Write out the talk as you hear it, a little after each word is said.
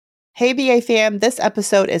Hey, BA fam, this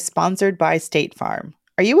episode is sponsored by State Farm.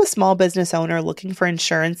 Are you a small business owner looking for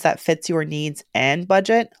insurance that fits your needs and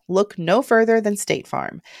budget? Look no further than State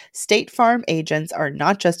Farm. State Farm agents are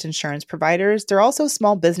not just insurance providers, they're also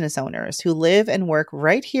small business owners who live and work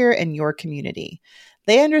right here in your community.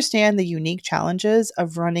 They understand the unique challenges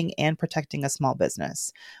of running and protecting a small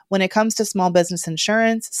business. When it comes to small business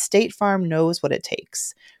insurance, State Farm knows what it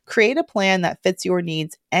takes. Create a plan that fits your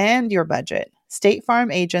needs and your budget. State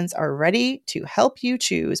Farm agents are ready to help you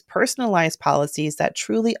choose personalized policies that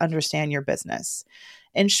truly understand your business.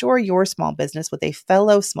 Insure your small business with a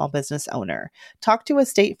fellow small business owner. Talk to a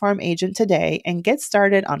State Farm agent today and get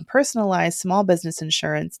started on personalized small business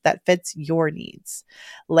insurance that fits your needs.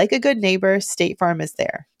 Like a good neighbor, State Farm is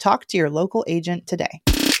there. Talk to your local agent today.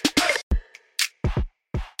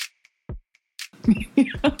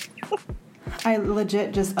 I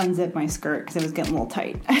legit just unzipped my skirt because it was getting a little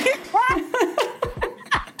tight.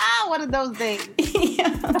 One of those things.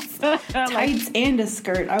 Yes. Tights and a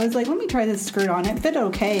skirt. I was like, let me try this skirt on. It fit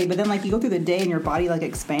okay, but then like you go through the day and your body like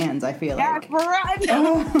expands, I feel like. Right.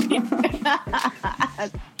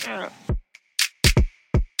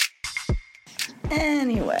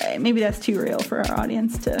 Anyway, maybe that's too real for our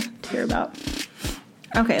audience to hear about.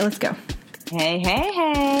 Okay, let's go.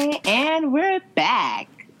 Hey, and we're back.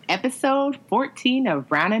 Episode 14 of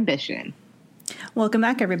Brown Ambition. Welcome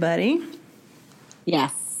back, everybody.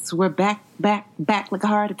 Yes, we're back like a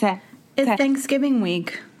heart attack. It's Thanksgiving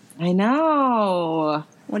week. I know.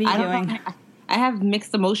 What are you doing? I have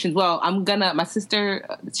mixed emotions. Well, my sister,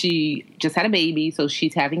 she just had a baby, so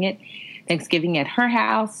she's having it Thanksgiving at her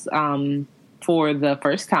house for the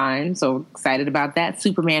first time. So excited about that.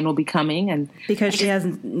 Superman will be coming. And because she has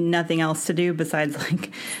nothing else to do besides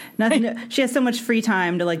like nothing. She has so much free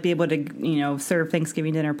time to like be able to, serve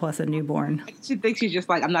Thanksgiving dinner plus a newborn. She thinks she's just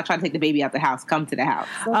like, I'm not trying to take the baby out the house. Come to the house.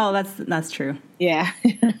 Oh, that's true. Yeah.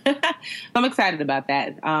 I'm excited about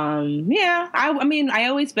that. I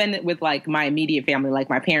always spend it with like my immediate family,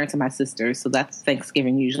 like my parents and my sisters. So that's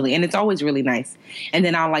Thanksgiving usually. And it's always really nice. And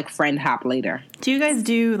then I'll like friend hop later. Do you guys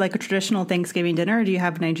do like a traditional Thanksgiving dinner or do you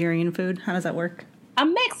have Nigerian food? How does that work? A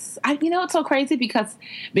mix. It's so crazy because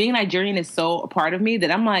being Nigerian is so a part of me that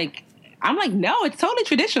I'm like, no, it's totally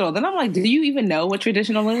traditional. Then I'm like, do you even know what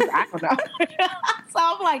traditional is? I don't know. So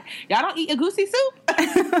I'm like, y'all don't eat egusi soup?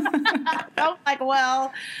 I'm like,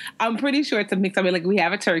 well, I'm pretty sure it's a mix. I mean, like we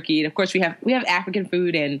have a turkey. And of course, we have African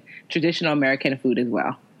food and traditional American food as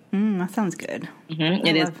well. That sounds good. Mm-hmm.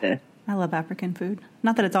 It is good. I love African food.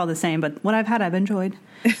 Not that it's all the same, but what I've had, I've enjoyed.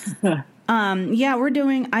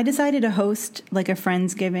 I decided to host like a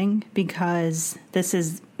Friendsgiving because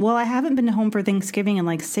I haven't been home for Thanksgiving in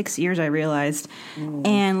like 6 years, I realized.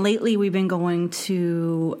 And lately we've been going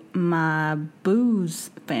to my boo's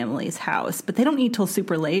family's house, but they don't eat till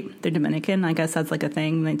super late. They're Dominican. I guess that's like a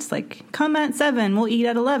thing. It's like, come at 7, we'll eat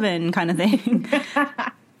at 11 kind of thing.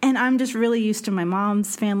 And I'm just really used to my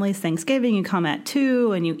mom's family's Thanksgiving. You come at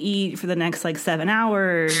 2 and you eat for the next like 7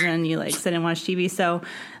 hours and you like sit and watch TV. So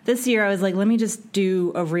this year I was like, let me just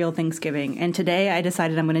do a real Thanksgiving. And today I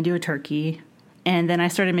decided I'm going to do a turkey. And then I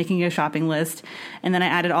started making a shopping list. And then I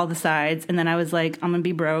added all the sides. And then I was like, I'm going to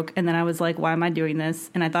be broke. And then I was like, why am I doing this?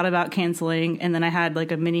 And I thought about canceling. And then I had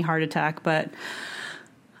like a mini heart attack. But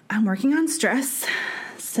I'm working on stress.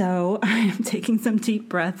 So I am taking some deep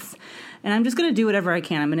breaths. And I'm just going to do whatever I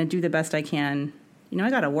can. I'm going to do the best I can. I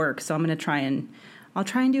got to work, so I'm going to I'll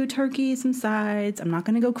try and do a turkey, some sides. I'm not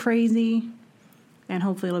going to go crazy, and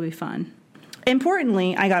hopefully it'll be fun.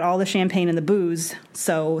 Importantly, I got all the champagne and the booze,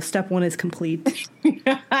 so step 1 is complete.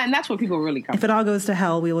 And that's what people really come. If it all goes to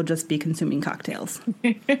hell, we will just be consuming cocktails.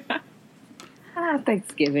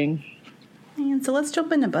 Thanksgiving. And so let's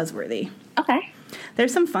jump into Buzzworthy. Okay.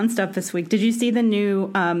 There's some fun stuff this week. Did you see the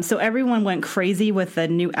new, so everyone went crazy with the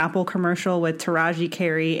new Apple commercial with Taraji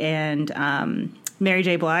Carey and Mary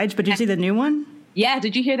J. Blige, but did you see the new one? Yeah,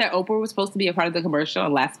 did you hear that Oprah was supposed to be a part of the commercial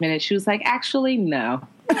and last minute she was like, actually, no.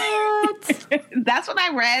 What? That's what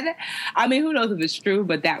I read. I mean, who knows if it's true,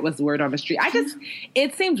 but that was the word on the street.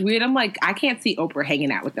 It seems weird. I'm like, I can't see Oprah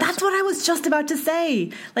hanging out with them. That's what I was just about to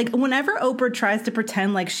say. Like, whenever Oprah tries to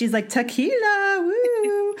pretend like she's like tequila,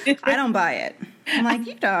 woo, I don't buy it. I'm like,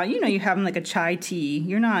 you having like a chai tea.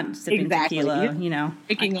 You're not sipping tequila,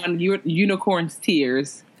 Picking on unicorn's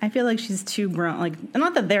tears. I feel like she's too grown. Like,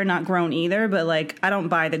 not that they're not grown either, but like, I don't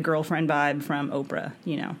buy the girlfriend vibe from Oprah,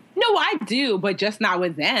 No, I do, but just not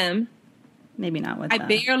with them. Maybe not with them. I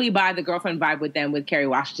barely buy the girlfriend vibe with them with Kerry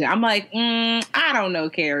Washington. I'm like, I don't know,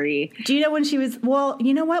 Kerry. Do you know when she was,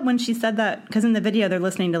 you know what? When she said that, because in the video they're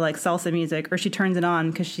listening to like salsa music, or she turns it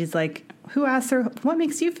on because she's like, who asked her, what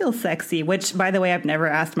makes you feel sexy? Which, by the way, I've never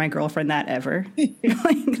asked my girlfriend that ever. Like,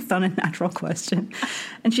 it's not a natural question.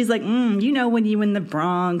 And she's like, you know, when you in the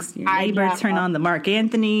Bronx, your neighbors turn on the Mark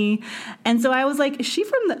Anthony. And so I was like, is she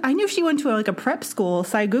I knew she went to a prep school.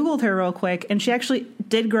 So I Googled her real quick, and she actually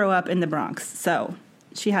did grow up in the Bronx. So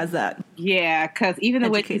she has that. Yeah, because even the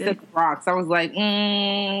way she said the Bronx, I was like,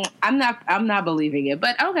 I'm not believing it.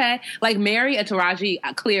 But okay, like Mary and Taraji,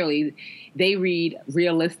 clearly they read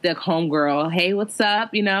realistic homegirl. Hey, what's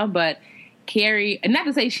up? You know, but Carrie, and not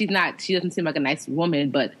to say she doesn't seem like a nice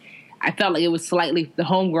woman, but I felt like it was the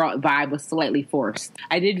homegirl vibe was slightly forced.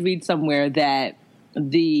 I did read somewhere that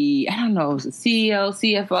the CEO,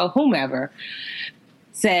 CFO, whomever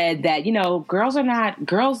said that, you know, girls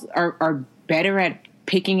are better at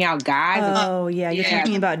picking out guys. Oh, yeah. You're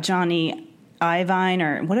talking about Johnny Irvine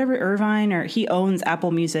or whatever, Irvine, or he owns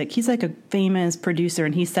Apple Music. He's like a famous producer,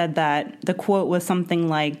 and he said that the quote was something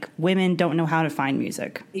like, women don't know how to find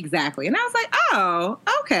music. Exactly. And I was like, oh,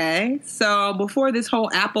 okay. So before this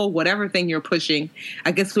whole Apple whatever thing you're pushing,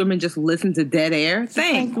 I guess women just listen to dead air.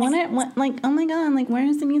 Thanks. Like, oh my God, like,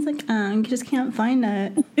 where's the music? You just can't find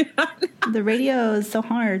it. The radio is so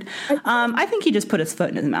hard. I think he just put his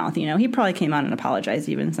foot in his mouth, you know. He probably came out and apologized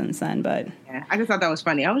even since then, but... Yeah, I just thought that was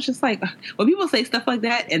funny. I was just like, when people say stuff like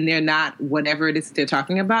that and they're not whatever it is they're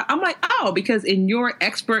talking about, I'm like, oh, because in your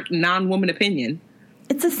expert non-woman opinion.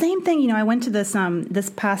 It's the same thing. You know, I went to this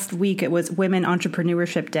past week. It was Women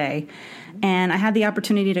Entrepreneurship Day. And I had the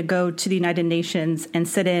opportunity to go to the United Nations and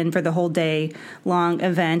sit in for the whole day long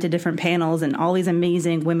event at different panels. And all these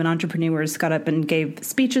amazing women entrepreneurs got up and gave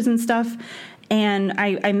speeches and stuff. And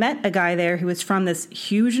I met a guy there who was from this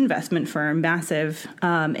huge investment firm, massive,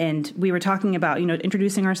 and we were talking about, you know,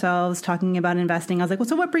 introducing ourselves, talking about investing. I was like, well,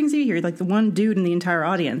 so what brings you here? Like the one dude in the entire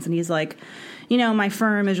audience. And he's like, you know, my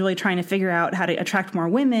firm is really trying to figure out how to attract more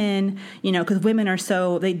women, you know, because women are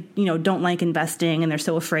they, you know, don't like investing and they're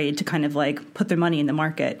so afraid to kind of like put their money in the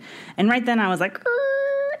market. And right then I was like,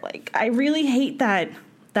 I really hate that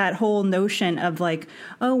whole notion of like,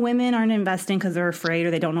 oh, women aren't investing because they're afraid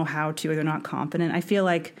or they don't know how to or they're not confident. I feel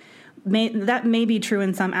like that may be true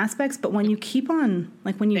in some aspects, but when you keep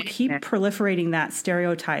proliferating that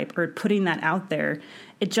stereotype or putting that out there,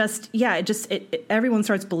 everyone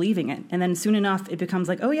starts believing it. And then soon enough, it becomes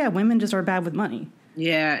like, oh yeah, women just are bad with money.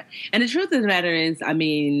 Yeah. And the truth of the matter is, I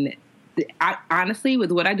mean, honestly,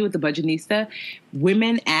 with what I do with the Budgetnista,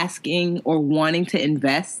 women asking or wanting to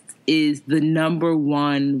invest is the number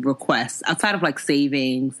one request outside of like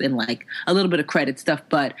savings and like a little bit of credit stuff.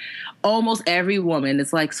 But almost every woman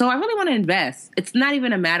is like, so I really want to invest. It's not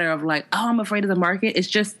even a matter of like, oh, I'm afraid of the market. It's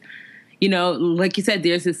just, you know, like you said,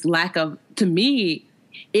 there's this lack of, to me,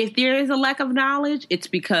 if there is a lack of knowledge, it's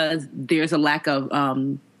because there's a lack of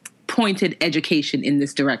pointed education in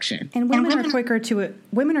this direction. And women are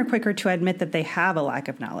quicker to admit that they have a lack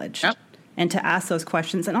of knowledge. Yep. And to ask those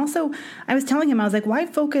questions. And also, I was telling him, I was like, why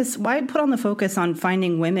put on the focus on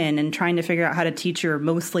finding women and trying to figure out how to teach your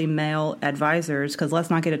mostly male advisors? Because let's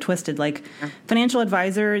not get it twisted. Like financial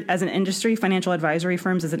advisor as an industry, financial advisory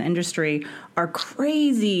firms as an industry are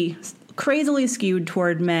crazily skewed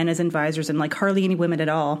toward men as advisors and like hardly any women at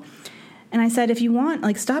all. And I said, if you want,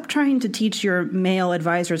 like, stop trying to teach your male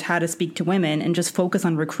advisors how to speak to women and just focus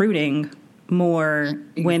on recruiting more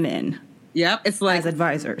women. Yep, it's like as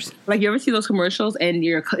advisors. Like you ever see those commercials and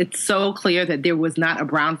it's so clear that there was not a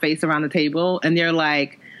brown face around the table, and they're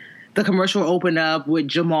like, the commercial opened up with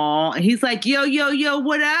Jamal, and he's like, yo,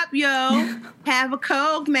 what up, yo? Have a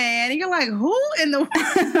Coke, man. And you're like, who in the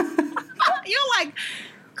you're like,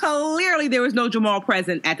 clearly there was no Jamal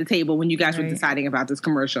present at the table when you guys were deciding about this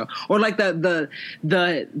commercial. Or like the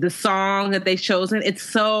song that they've chosen. It's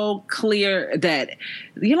so clear that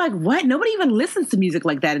you're like, what? Nobody even listens to music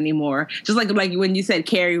like that anymore. Just like when you said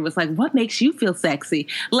Carrie was like, what makes you feel sexy?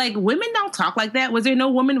 Like, women don't talk like that. Was there no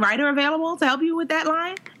woman writer available to help you with that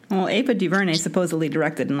line? Well, Ava DuVernay supposedly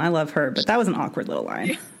directed, and I love her, but that was an awkward little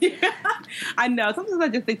line. Yeah, I know. Sometimes I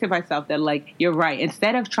just think to myself that, like, you're right.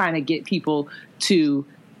 Instead of trying to get people to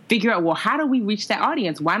figure out, well, how do we reach that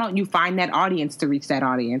audience? Why don't you find that audience to reach that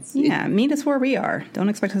audience? Yeah, meet us where we are. Don't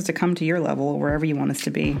expect us to come to your level, wherever you want us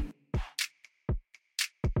to be.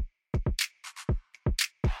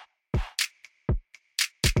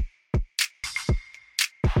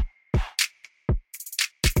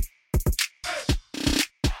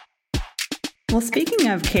 Well, speaking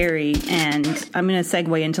of Carrie, and I'm going to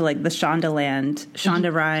segue into like the Shonda land,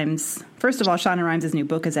 Shonda Rhimes. First of all, Shonda Rhimes' new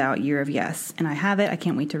book is out, Year of Yes, and I have it. I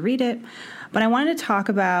can't wait to read it. But I wanted to talk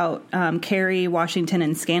about Kerry Washington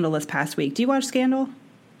and Scandal this past week. Do you watch Scandal?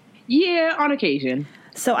 Yeah, on occasion.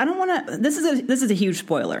 So I don't want to. This is a huge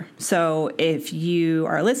spoiler. So if you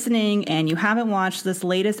are listening and you haven't watched this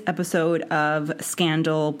latest episode of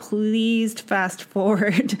Scandal, please fast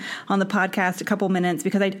forward on the podcast a couple minutes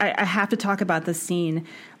because I have to talk about the scene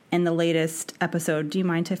in the latest episode. Do you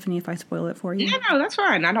mind, Tiffany, if I spoil it for you? Yeah, no, that's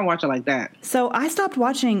fine. I don't watch it like that. So I stopped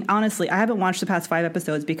watching, honestly, I haven't watched the past 5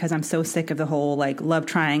 episodes because I'm so sick of the whole like love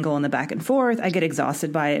triangle and the back and forth. I get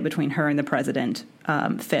exhausted by it between her and the president,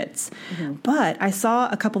 Fitz. Mm-hmm. But I saw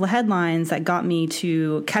a couple of headlines that got me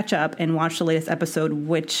to catch up and watch the latest episode,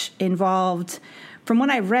 which involved, from what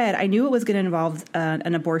I read, I knew it was going to involve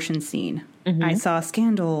an abortion scene. Mm-hmm. I saw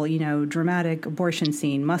Scandal, dramatic abortion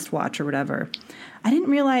scene, must watch or whatever. I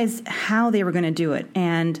didn't realize how they were going to do it.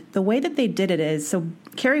 And the way that they did it is, so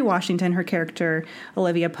Kerry Washington, her character,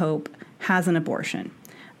 Olivia Pope, has an abortion.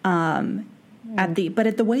 But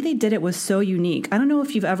the way they did it was so unique. I don't know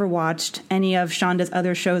if you've ever watched any of Shonda's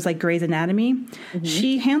other shows like Grey's Anatomy. Mm-hmm.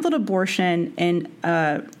 She handled abortion in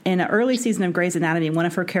an early season of Grey's Anatomy. One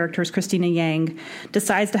of her characters, Christina Yang,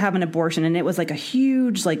 decides to have an abortion, and it was like a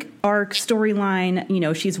huge arc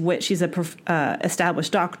storyline. She's a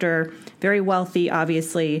established doctor, very wealthy.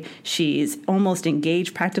 Obviously, she's almost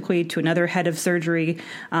engaged practically to another head of surgery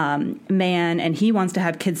man, and he wants to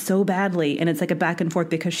have kids so badly, and it's like a back and forth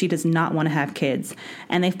because she does not want to have kids.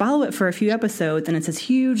 And they follow it for a few episodes, and it's this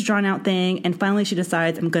huge drawn out thing, and finally she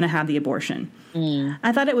decides, I'm going to have the abortion.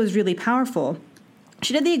 I thought it was really powerful.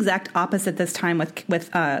 She did the exact opposite this time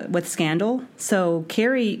with Scandal. So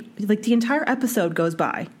Kerry, the entire episode goes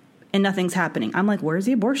by and nothing's happening. I'm like, where's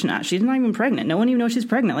the abortion at? She's not even pregnant. No one even knows she's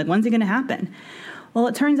pregnant. When's it going to happen? Well,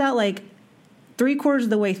 it turns out 3/4 of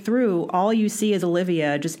the way through, all you see is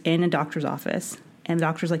Olivia just in a doctor's office. And the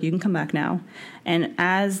doctor's like, you can come back now. And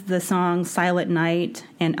as the song Silent Night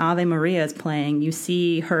and Ave Maria is playing, you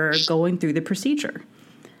see her going through the procedure.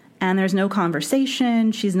 And there's no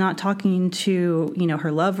conversation. She's not talking to,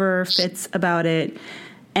 her lover, Fitz, about it.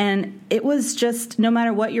 And it was just, no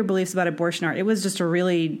matter what your beliefs about abortion are, it was just a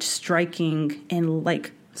really striking and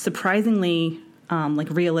surprisingly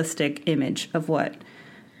realistic image of what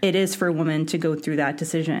it is for a woman to go through that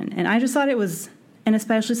decision. And I just thought it was, and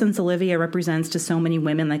especially since Olivia represents to so many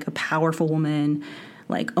women, a powerful woman,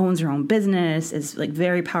 owns her own business, is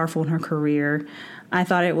very powerful in her career. I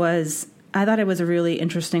thought it was a really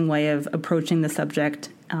interesting way of approaching the subject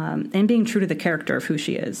and being true to the character of who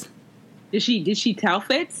she is. Did she tell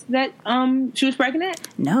Fitz that she was pregnant?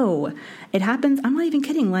 No. It happens. I'm not even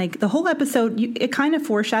kidding. The whole episode, it kind of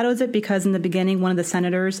foreshadows it because in the beginning, one of the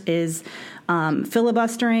senators is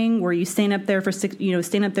filibustering, where you stand up there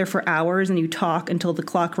for hours and you talk until the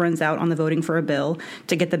clock runs out on the voting for a bill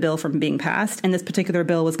to get the bill from being passed. And this particular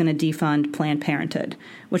bill was going to defund Planned Parenthood,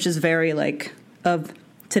 which is very of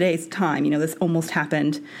today's time. This almost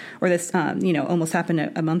happened, or this almost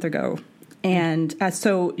happened a month ago. And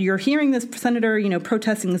so you're hearing this senator,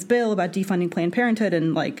 protesting this bill about defunding Planned Parenthood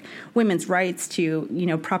and women's rights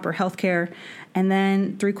to, proper health care. And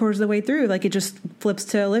then 3/4 of the way through, it just flips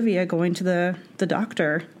to Olivia going to the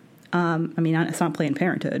doctor. It's not Planned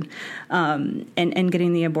Parenthood, and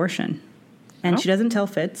getting the abortion. And she doesn't tell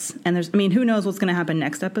Fitz. And who knows what's going to happen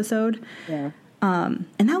next episode. Yeah. And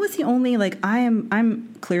that was the only,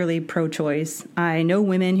 I'm clearly pro-choice. I know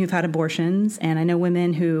women who've had abortions, and I know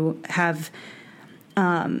women who have,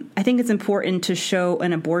 I think it's important to show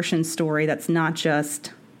an abortion story that's not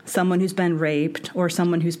just someone who's been raped or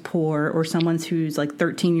someone who's poor or someone who's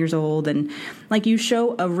 13 years old. And you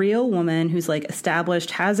show a real woman who's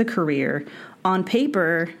established, has a career, on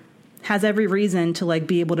paper, has every reason to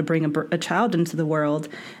be able to bring a child into the world,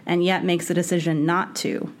 and yet makes the decision not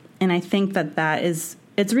to. And I think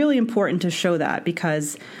it's really important to show that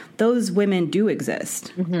because those women do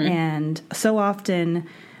exist. Mm-hmm. And so often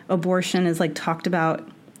abortion is talked about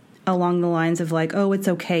along the lines of oh, it's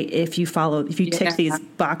okay if you tick these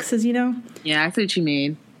boxes, Yeah, I see what you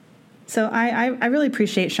mean. So I really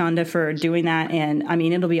appreciate Shonda for doing that. And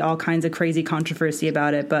it'll be all kinds of crazy controversy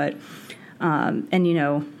about it. But,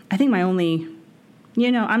 I think my only,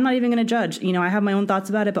 I'm not even going to judge. I have my own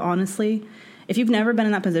thoughts about it. But honestly, if you've never been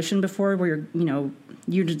in that position before where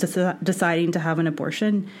you're just deciding to have an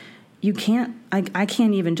abortion, you can't, I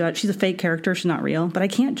can't even judge. She's a fake character. She's not real. But I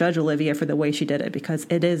can't judge Olivia for the way she did it because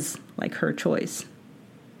it is her choice.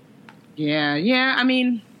 Yeah.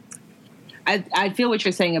 I feel what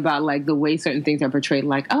you're saying about the way certain things are portrayed.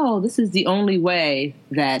 This is the only way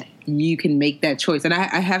that you can make that choice. And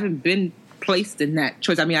I haven't been placed in that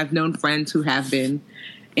choice. I've known friends who have been,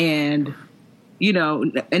 and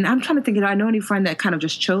and I'm trying to think, I know any friend that kind of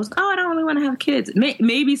just chose, I don't really want to have kids.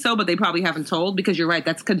 Maybe so, but they probably haven't told, because you're right.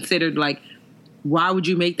 That's considered why would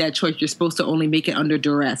you make that choice? You're supposed to only make it under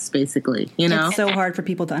duress, basically, you know? It's so hard for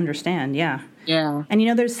people to understand, yeah. Yeah. And,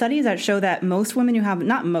 there's studies that show that most women who have,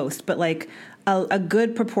 not most, but like a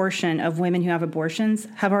good proportion of women who have abortions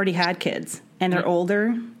have already had kids. And they're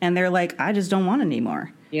older, and they're like, I just don't want any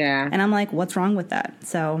more. Yeah. And I'm like, what's wrong with that?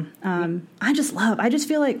 So I just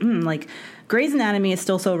feel like Grey's Anatomy is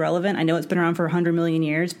still so relevant. I know it's been around for 100 million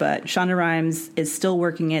years, but Shonda Rhimes is still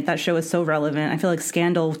working it. That show is so relevant. I feel like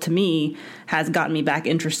Scandal, to me, has gotten me back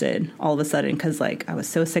interested all of a sudden because, like, I was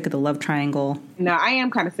so sick of the love triangle. No, I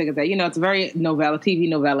am kind of sick of that. It's a very TV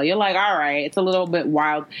novella. You're like, all right, it's a little bit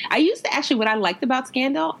wild. I used to actually, what I liked about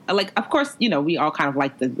Scandal, like, of course, we all kind of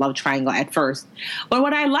liked the love triangle at first. But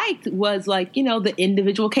what I liked was, like, the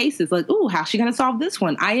individual cases. Like, ooh, how's she going to solve this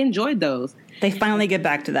one? I enjoyed those. They finally get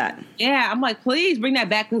back to that. Yeah, I'm like, please bring that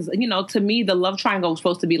back because, to me, the love triangle was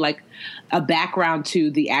supposed to be like a background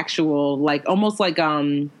to the actual, like, almost like,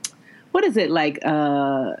 what is it? Like,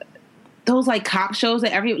 those like cop shows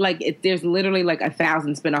that there's literally like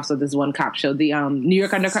 1,000 spinoffs of this one cop show. The New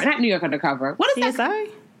York Undercover, not New York Undercover. What is CSI? That?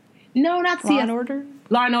 No, not CSI. Law and Order?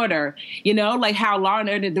 Law and Order. Like how Law and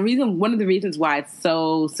Order, one of the reasons why it's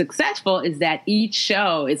so successful is that each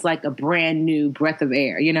show is like a brand new breath of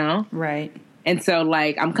air, Right. And so,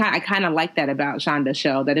 like, I kind of like that about Shonda's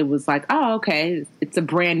show, that it was like, oh, okay, it's a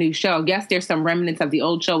brand new show. Yes, there's some remnants of the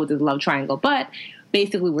old show with this love triangle, but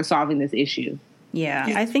basically we're solving this issue. Yeah,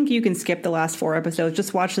 I think you can skip the last 4 episodes.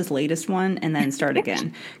 Just watch this latest one and then start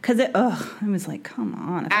again. Because I was like, come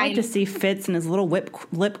on. If I just see Fitz and his little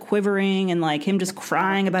lip quivering and like him just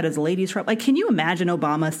crying about his ladies' trouble. Like, can you imagine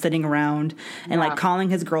Obama sitting around and like calling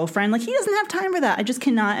his girlfriend? Like, he doesn't have time for that. I just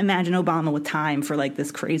cannot imagine Obama with time for like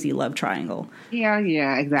this crazy love triangle.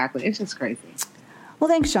 Yeah, exactly. It's just crazy. Well,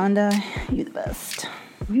 thanks, Shonda. You the best.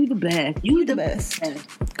 You the best. You the best.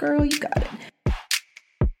 Girl, you got it.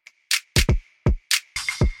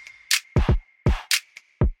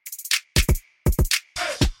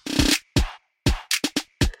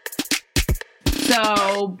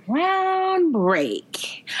 So, brown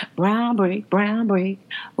break. What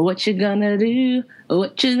you gonna do?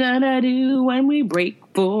 What you gonna do when we break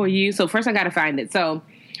for you? So first I gotta find it. So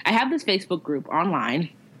I have this Facebook group online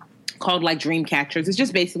called like Dream Catchers. It's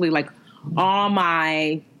just basically like all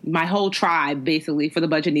my whole tribe basically for the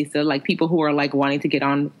Budgetnista, like people who are like wanting to get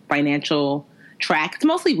on financial track. It's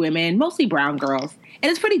mostly women, mostly brown girls.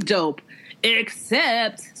 And it's pretty dope.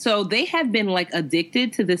 Except, so they have been like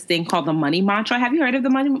addicted to this thing called the money mantra. Have you heard of the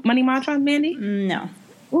money mantra, Mandy? No.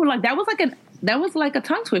 Oh, like that was like a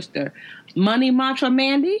tongue twister. Money mantra,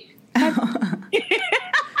 Mandy.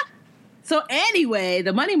 So anyway,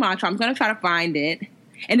 the money mantra. I'm going to try to find it,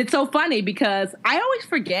 and it's so funny because I always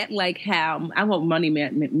forget like how I want money,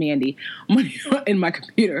 Mandy, money in my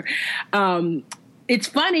computer. It's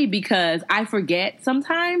funny because I forget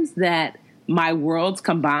sometimes that my worlds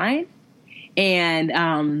combine.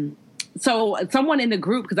 And so someone in the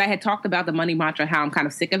group, because I had talked about the money mantra, how I'm kind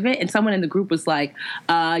of sick of it, and someone in the group was like,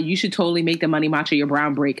 you should totally make the money mantra your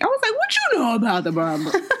brown break. I was like, what you know about the brown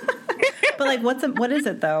break? But like, what is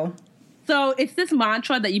it though? So it's this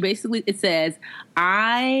mantra that it says,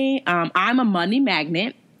 I'm a money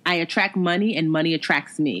magnet. I attract money and money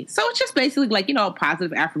attracts me. So it's just basically like, a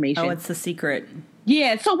positive affirmation. Oh, it's the secret.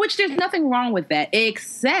 Yeah. So which there's nothing wrong with that,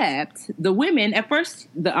 except the women at first,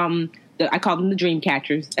 I call them the dream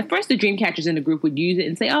catchers. At first, the dream catchers in the group would use it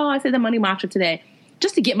and say, oh, I said the money mantra today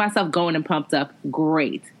just to get myself going and pumped up.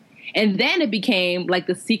 Great. And then it became like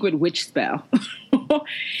the secret witch spell.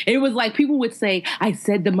 It was like people would say, I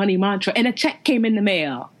said the money mantra and a check came in the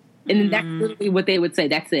mail. And then that's literally what they would say.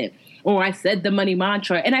 That's it. Or I said the money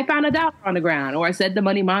mantra and I found $1 on the ground. Or I said the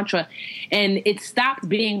money mantra. And it stopped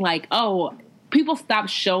being like, oh, people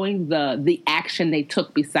stopped showing the action they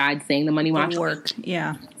took besides saying the money mantra. The work.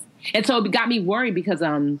 Yeah. And so it got me worried because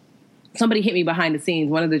somebody hit me behind the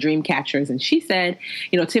scenes, one of the dream catchers, and she said,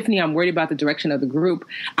 Tiffany, I'm worried about the direction of the group.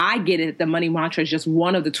 I get it. The money mantra is just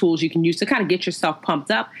one of the tools you can use to kind of get yourself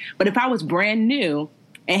pumped up. But if I was brand new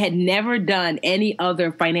and had never done any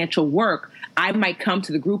other financial work, I might come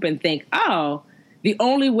to the group and think, oh, the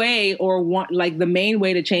only way the main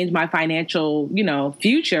way to change my financial,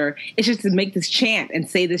 future is just to make this chant and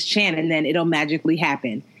say this chant and then it'll magically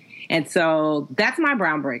happen. And so that's my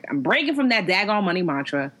brown break. I'm breaking from that daggone money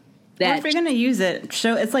mantra. Well, if you're going to use it,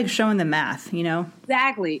 it's like showing the math,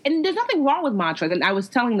 Exactly. And there's nothing wrong with mantras. And I was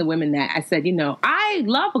telling the women that. I said, I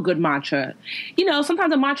love a good mantra.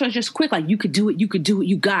 Sometimes a mantra is just quick, like you could do it,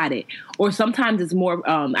 you got it. Or sometimes it's more,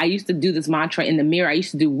 I used to do this mantra in the mirror. I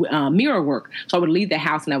used to do mirror work. So I would leave the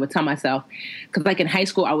house and I would tell myself, because like in high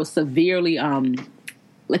school, I was severely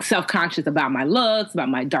like self-conscious about my looks, about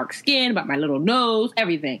my dark skin, about my little nose,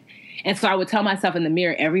 everything. And so I would tell myself in the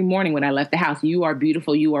mirror every morning when I left the house, you are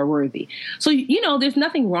beautiful, you are worthy. So, you know, there's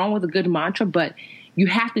nothing wrong with a good mantra, but you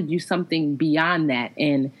have to do something beyond that.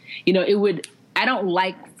 And, you know, I don't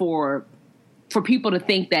like for people to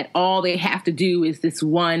think that all they have to do is this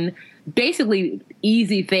one basically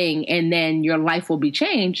easy thing and then your life will be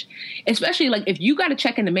changed. Especially like if you got a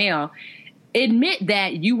check in the mail, admit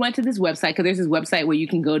that you went to this website, because there's this website where you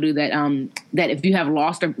can go to that if you have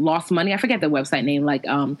lost money, I forget the website name, like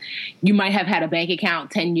you might have had a bank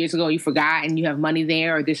account 10 years ago, you forgot, and you have money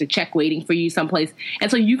there, or there's a check waiting for you someplace.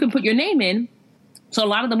 And so you can put your name in. So a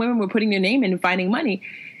lot of the women were putting their name in and finding money.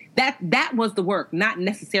 That was the work, not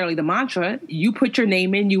necessarily the mantra. You put your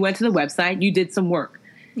name in, you went to the website, you did some work.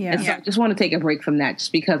 Yeah. And so I just want to take a break from that,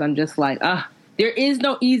 just because I'm just like, there is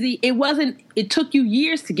no easy. It took you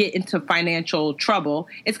years to get into financial trouble.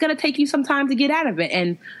 It's going to take you some time to get out of it.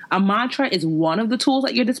 And a mantra is one of the tools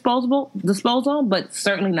at your disposal, but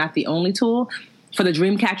certainly not the only tool. For the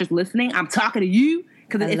dream catchers listening, I'm talking to you,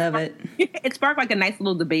 because I love it. It sparked like a nice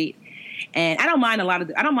little debate. And I don't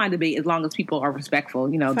mind debate as long as people are respectful.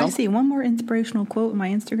 You know, I see one more inspirational quote in my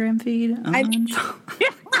Instagram feed. I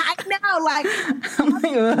know, like I'm like,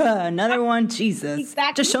 another one. Jesus,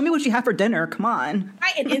 exactly. Just show me what you have for dinner. Come on,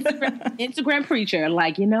 right? An Instagram preacher,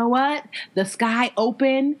 like, you know what? The sky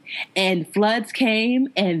opened and floods came,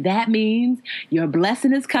 and that means your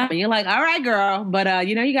blessing is coming. You're like, all right, girl, but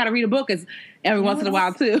you know, you got to read a book every once in a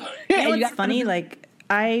while too. You know what's funny? Like,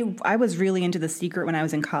 I was really into The Secret when I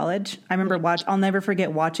was in college. I remember I'll never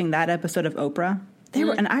forget watching that episode of Oprah.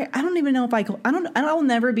 And I don't even know if I'll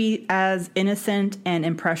never be as innocent and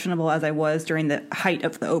impressionable as I was during the height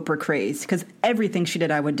of the Oprah craze, because everything she did,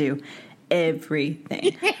 I would do.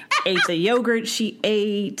 Everything. Ate the yogurt she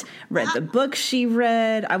ate, read the book she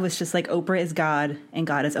read. I was just like, Oprah is God and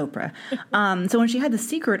God is Oprah. So when she had The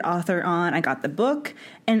Secret author on, I got the book,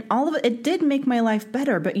 and all of it did make my life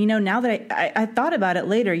better. But, you know, now that I thought about it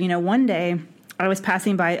later, you know, one day I was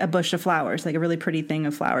passing by a bush of flowers, like a really pretty thing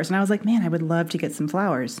of flowers. And I was like, man, I would love to get some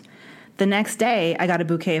flowers. The next day I got a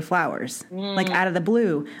bouquet of flowers, like out of the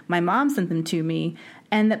blue. My mom sent them to me.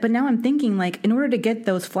 But now I'm thinking, like, in order to get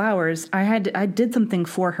those flowers, I did something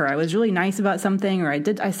for her. I was really nice about something, or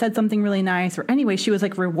I said something really nice, or anyway, she was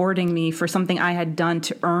like rewarding me for something I had done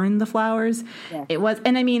to earn the flowers. Yeah. It was,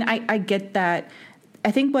 and I mean, I get that.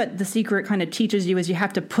 I think what The Secret kind of teaches you is you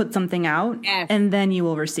have to put something out, yes, and then you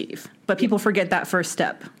will receive. But people forget that first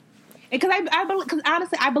step. Because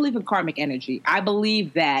honestly, I believe in karmic energy. I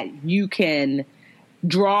believe that you can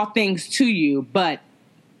draw things to you, but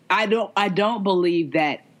I don't believe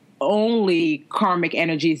that only karmic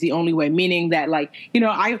energy is the only way, meaning that, like, you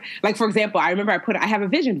know, for example, I remember I have a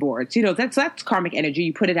vision board. You know, that's karmic energy.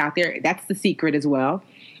 You put it out there. That's The Secret as well.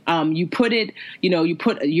 You put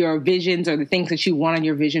your visions or the things that you want on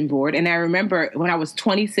your vision board. And I remember when I was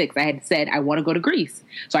 26, I had said, I want to go to Greece.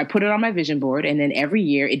 So I put it on my vision board, and then every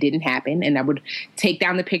year it didn't happen. And I would take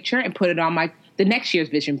down the picture and put it on the next year's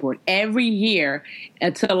vision board every year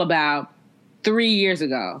until about 3 years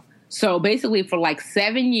ago. So basically for like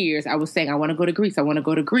 7 years, I was saying, I want to go to Greece. I want to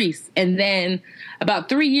go to Greece. And then about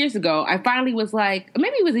 3 years ago, I finally was like,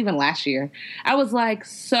 maybe it was even last year. I was like,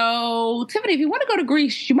 so Tiffany, if you want to go to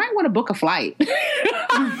Greece, you might want to book a flight.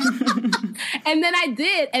 And then I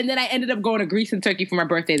did. And then I ended up going to Greece and Turkey for my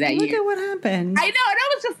birthday that year. Look at what happened. I know. And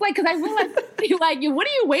I was just like, because I realized, like, what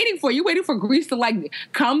are you waiting for? You waiting for Greece to, like,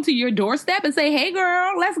 come to your doorstep and say, hey,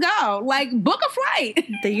 girl, let's go. Like, book a flight.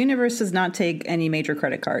 The universe does not take any major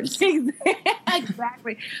credit cards.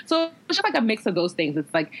 Exactly. So it's just like a mix of those things.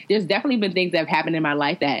 It's like there's definitely been things that have happened in my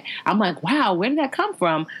life that I'm like, wow, where did that come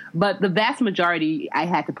from? But the vast majority, I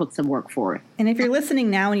had to put some work for it. And if you're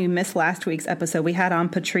listening now and you missed last week's episode, we had on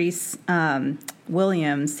Patrice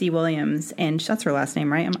Williams, and that's her last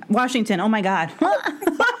name, right? Washington. Oh my God.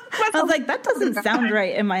 I was like, that doesn't sound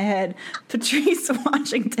right in my head. Patrice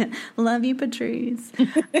Washington. Love you, Patrice.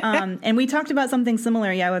 And we talked about something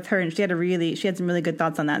similar, with her, and she had some really good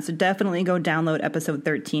thoughts on that. So definitely go download episode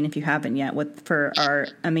 13 if you haven't yet for our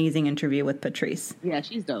amazing interview with Patrice. Yeah,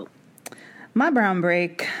 she's dope. My brown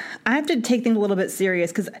break, I have to take things a little bit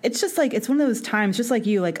serious because it's just like, it's one of those times, just like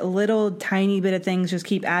you, like a little tiny bit of things just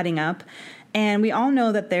keep adding up. And we all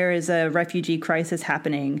know that there is a refugee crisis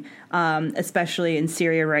happening, especially in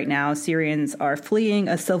Syria right now. Syrians are fleeing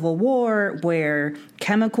a civil war where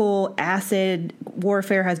chemical acid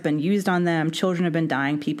warfare has been used on them. Children have been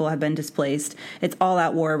dying. People have been displaced. It's all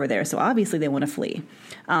out war over there. So obviously they want to flee.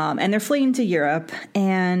 And they're fleeing to Europe.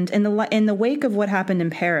 And in the wake of what happened in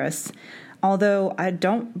Paris, although I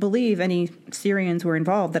don't believe any Syrians were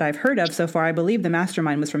involved that I've heard of so far. I believe the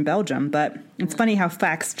mastermind was from Belgium, but it's funny how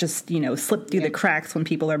facts just, slip through the cracks when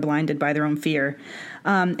people are blinded by their own fear.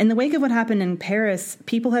 In the wake of what happened in Paris,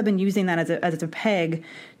 people have been using that as a peg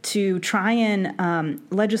to try and,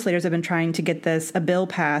 legislators have been trying to get a bill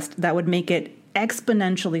passed that would make it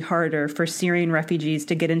exponentially harder for Syrian refugees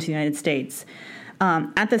to get into the United States.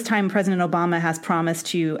 At this time, President Obama has promised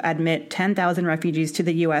to admit 10,000 refugees to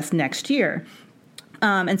the U.S. next year.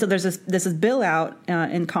 And so there's this bill out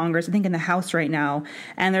in Congress, I think in the House right now,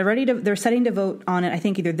 and they're setting to vote on it, I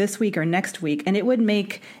think either this week or next week. And it would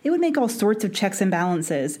make all sorts of checks and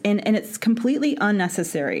balances, and it's completely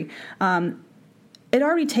unnecessary. It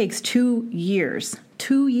already takes 2 years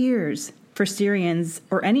for Syrians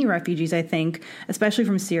or any refugees, I think, especially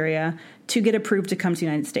from Syria, to get approved to come to the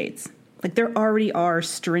United States. Like, there already are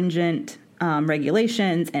stringent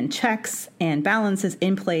regulations and checks and balances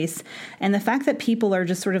in place. And the fact that people are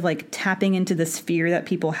just sort of like tapping into this fear that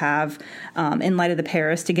people have in light of the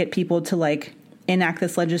Paris to get people to like enact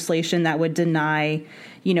this legislation that would deny,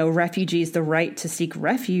 refugees the right to seek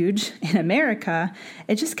refuge in America,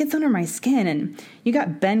 it just gets under my skin. And you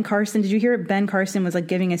got Ben Carson. Did you hear it? Ben Carson was like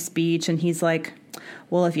giving a speech, and he's like,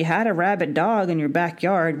 well, if you had a rabid dog in your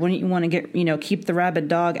backyard, wouldn't you want to keep the rabid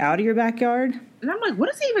dog out of your backyard? And I'm like, what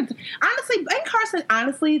is he even? Honestly, Ben Carson,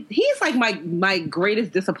 he's like my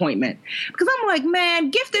greatest disappointment. Because I'm like, man,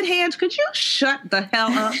 gifted hands, could you shut the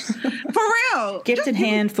hell up? For real. Gifted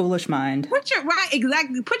hand, foolish mind. Put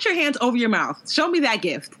your hands over your mouth. Show me that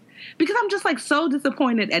gift. Because I'm just like so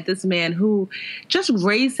disappointed at this man who just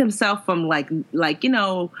raised himself from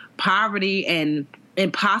poverty and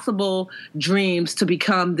impossible dreams to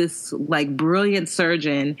become this like brilliant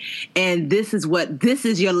surgeon, and this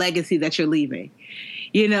is your legacy that you're leaving.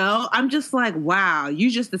 I'm just like, wow, you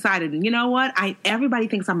just decided, you know what? Everybody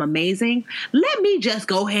thinks I'm amazing. Let me just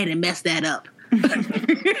go ahead and mess that up.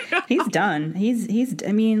 He's done.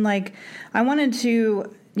 I wanted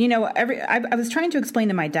to, I was trying to explain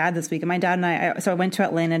to my dad this week, and my dad and I went to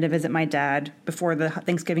Atlanta to visit my dad before the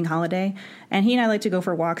Thanksgiving holiday, and he and I like to go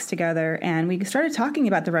for walks together, and we started talking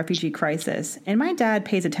about the refugee crisis. And my dad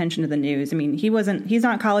pays attention to the news. I mean, he's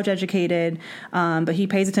not college educated, but he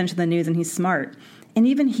pays attention to the news, and he's smart. And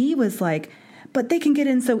even he was like, but they can get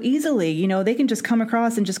in so easily, they can just come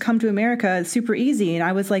across and just come to America. It's super easy. And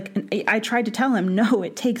I was like, I tried to tell him, no,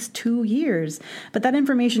 it takes 2 years. But that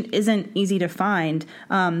information isn't easy to find.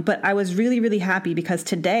 But I was really, really happy because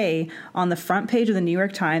today on the front page of the New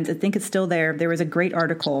York Times, I think it's still there, there was a great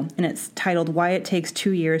article, and it's titled, Why It Takes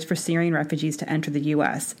 2 Years for Syrian Refugees to Enter the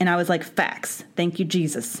U.S. And I was like, facts. Thank you,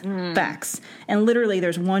 Jesus. Facts. And literally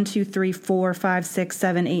there's 1, 2, 3, 4, 5, 6,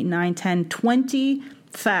 7, 8, 9, 10, 20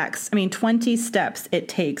 facts. 20 steps it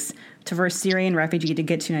takes for a Syrian refugee to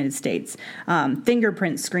get to the United States.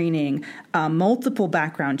 Fingerprint screening, multiple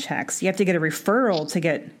background checks. You have to get a referral to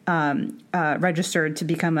get registered to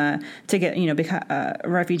become a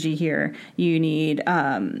refugee here.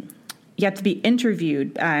 You have to be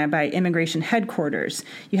interviewed by immigration headquarters.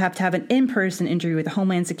 You have to have an in-person interview with a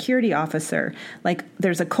Homeland Security officer. Like,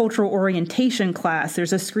 there's a cultural orientation class.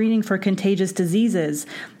 There's a screening for contagious diseases,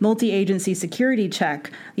 multi-agency security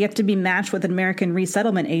check. You have to be matched with an American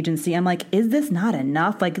Resettlement Agency. I'm like, is this not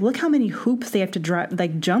enough? Like, look how many hoops they have to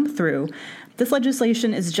jump through. This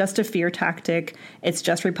legislation is just a fear tactic. It's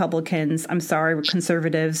just Republicans,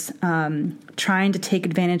 conservatives, trying to take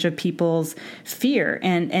advantage of people's fear.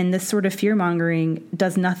 And this sort of fear-mongering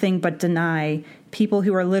does nothing but deny people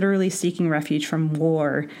who are literally seeking refuge from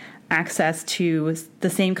war access to the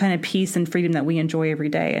same kind of peace and freedom that we enjoy every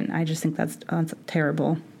day. And I just think that's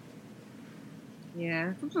terrible.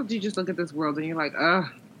 Yeah. Sometimes you just look at this world and you're like, ugh.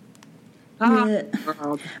 But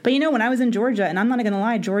when I was in Georgia, and I'm not going to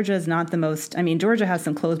lie, Georgia is not the most, Georgia has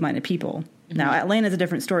some closed-minded people. Mm-hmm. Now, Atlanta's a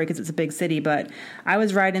different story because it's a big city, but I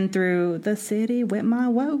was riding through the city with my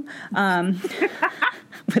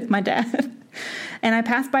with my dad. And I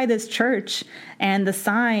passed by this church, and the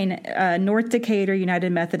sign, North Decatur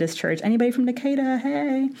United Methodist Church. Anybody from Decatur?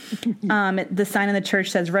 Hey. The sign in the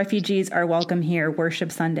church says, refugees are welcome here,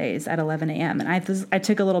 worship Sundays at 11 a.m. And I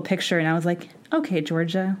took a little picture, and I was like, okay,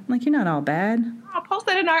 Georgia, like, you're not all bad. I'll post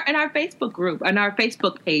that in our Facebook group, on our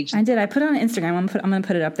Facebook page. I did. I put it on Instagram. I'm going to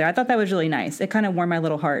put it up there. I thought that was really nice. It kind of warmed my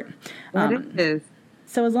little heart. It is.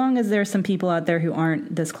 So as long as there's some people out there who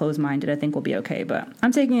aren't this closed-minded, I think we'll be okay. But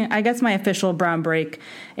I guess my official brown break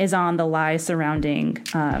is on the lies surrounding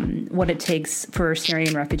what it takes for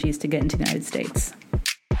Syrian refugees to get into the United States.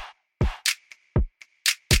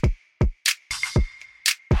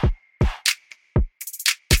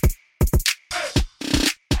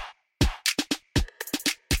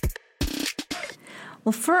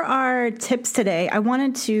 Well, for our tips today,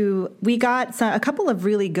 we got a couple of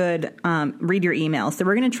really good read your emails. So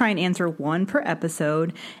we're going to try and answer one per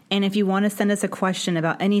episode. And if you want to send us a question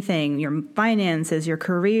about anything, your finances, your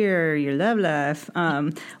career, your love life,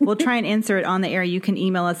 we'll try and answer it on the air. You can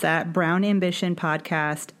email us at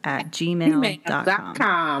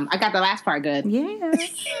brownambitionpodcast@gmail.com. I got the last part good. Yeah.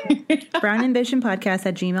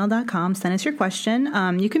 brownambitionpodcast@gmail.com. Send us your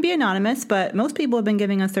question. You can be anonymous, but most people have been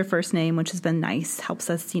giving us their first name, which has been nice. Helps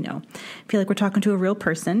us, feel like we're talking to a real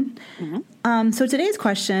person. Mm-hmm. So today's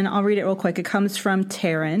question, I'll read it real quick. It comes from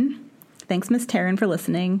Taryn. Thanks, Miss Taryn, for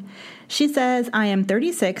listening. She says, I am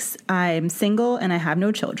 36, I'm single, and I have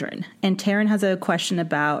no children. And Taryn has a question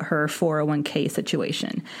about her 401k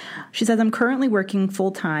situation. She says, I'm currently working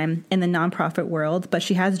full-time in the nonprofit world, but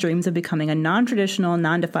she has dreams of becoming a non-traditional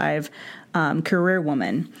 9-to-5 career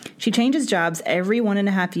woman. She changes jobs every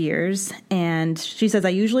 1.5 years, and she says, I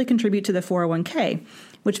usually contribute to the 401k,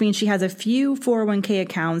 which means she has a few 401k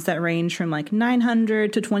accounts that range from like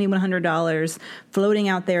 $900 to $2,100 floating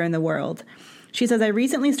out there in the world. She says, I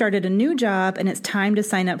recently started a new job and it's time to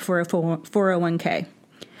sign up for a 401k.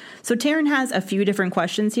 So Taryn has a few different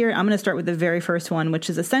questions here. I'm going to start with the very first one, which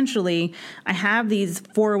is essentially, I have these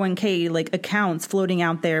 401k like accounts floating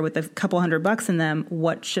out there with a couple $100 in them.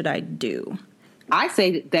 What should I do? I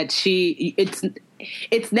say that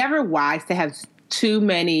it's never wise to have too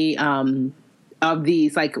many of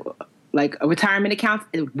these like retirement accounts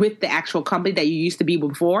with the actual company that you used to be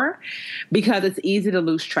before, because it's easy to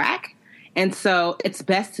lose track. And so it's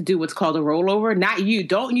best to do what's called a rollover.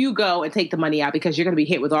 Don't you go and take the money out, because you're going to be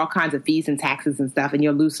hit with all kinds of fees and taxes and stuff, and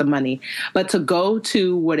you'll lose some money. But to go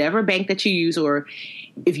to whatever bank that you use, or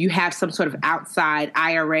if you have some sort of outside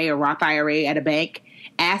IRA or Roth IRA at a bank,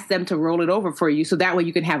 ask them to roll it over for you. So that way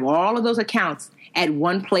you can have all of those accounts at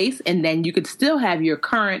one place, and then you could still have your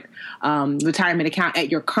current retirement account at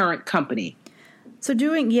your current company. So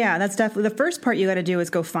that's definitely the first part you got to do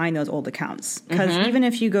is go find those old accounts. Because even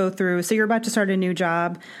if you go through, so you're about to start a new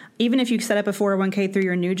job, even if you set up a 401k through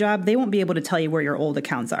your new job, they won't be able to tell you where your old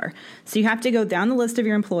accounts are. So you have to go down the list of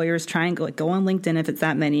your employers, try and go on LinkedIn if it's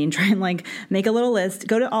that many, and try and make a little list,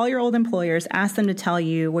 go to all your old employers, ask them to tell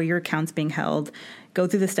you where your account's being held, go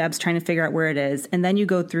through the steps trying to figure out where it is, and then you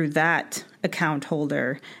go through that account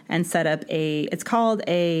holder and set up it's called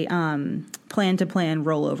a plan-to-plan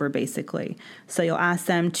rollover, basically. So you'll ask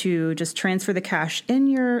them to just transfer the cash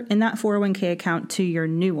in that 401k account to your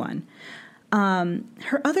new one.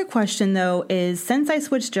 Her other question, though, is since I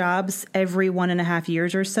switch jobs every 1.5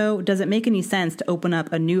 years or so, does it make any sense to open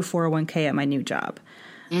up a new 401k at my new job?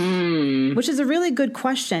 Which is a really good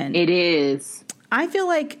question. It is. I feel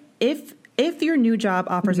like if your new job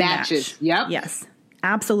offers matches, a match, yes,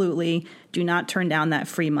 absolutely, do not turn down that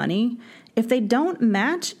free money. If they don't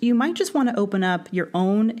match, you might just want to open up your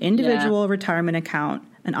own individual retirement account,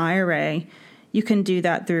 an IRA. You can do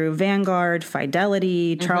that through Vanguard,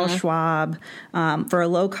 Fidelity, Charles Schwab, for a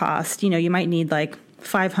low cost. You might need like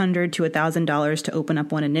 $500 to $1,000 to open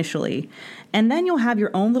up one initially. And then you'll have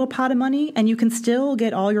your own little pot of money, and you can still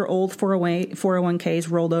get all your old 401ks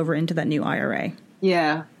rolled over into that new IRA.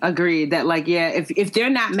 Yeah, agreed. That if they're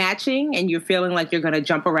not matching and you're feeling like you're going to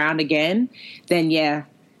jump around again, then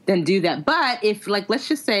do that. But if let's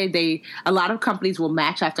just say a lot of companies will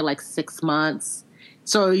match after 6 months.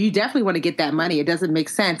 So you definitely want to get that money. It doesn't make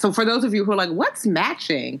sense. So for those of you who are like, what's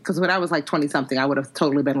matching? Because when I was 20 something, I would have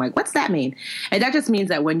totally been like, what's that mean? And that just means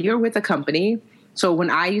that when you're with a company, so when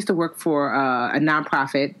I used to work for a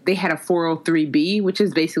nonprofit, they had a 403B, which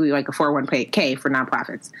is basically like a 401k for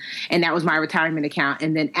nonprofits. And that was my retirement account.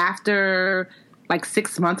 And then after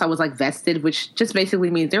 6 months, I was vested, which just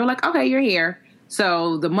basically means they were like, okay, you're here.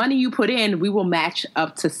 So the money you put in, we will match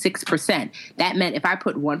up to 6%. That meant if I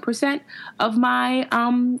put 1% of my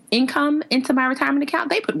income into my retirement account,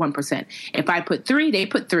 they put 1%. If I put 3, they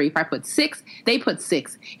put 3. If I put 6, they put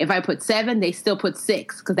 6. If I put 7, they still put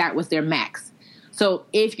 6 because that was their max. So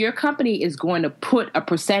if your company is going to put a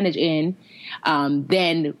percentage in,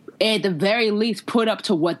 then at the very least put up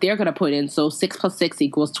to what they're going to put in. So 6 plus 6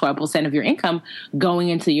 equals 12% of your income going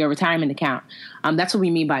into your retirement account. That's what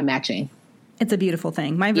we mean by matching. It's a beautiful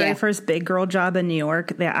thing. My very first big girl job in New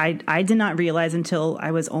York, I did not realize until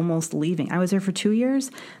I was almost leaving. I was there for 2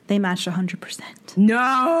 years. They matched 100%. No!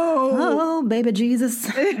 Oh, baby Jesus.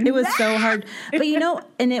 It was so hard. But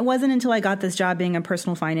and it wasn't until I got this job being a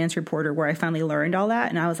personal finance reporter where I finally learned all that.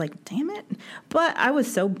 And I was like, damn it. But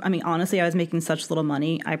honestly, I was making such little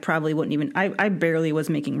money. I probably wouldn't even, I barely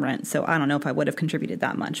was making rent. So I don't know if I would have contributed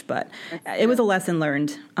that much. But it was a lesson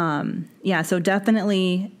learned. So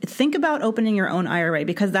definitely think about opening your own IRA,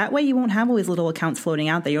 because that way you won't have all these little accounts floating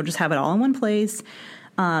out there. You'll just have it all in one place.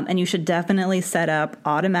 And you should definitely set up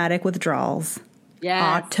automatic withdrawals.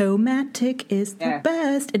 Yes. Automatic is the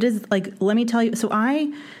best. It is like, let me tell you. So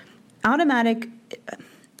automatic,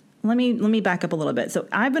 let me back up a little bit. So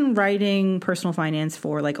I've been writing personal finance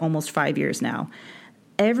for like almost 5 years now.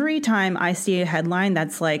 Every time I see a headline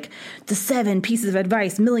that's like the 7 pieces of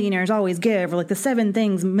advice millionaires always give, or like the 7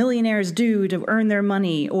 things millionaires do to earn their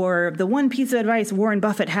money, or the 1 piece of advice Warren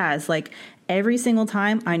Buffett has, like every single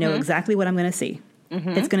time I know exactly what I'm going to see.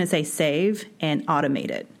 It's going to say save and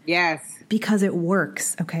automate it. Yes. Because it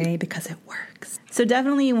works, okay? Because it works. So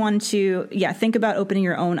definitely you want to, think about opening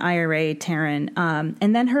your own IRA, Taryn.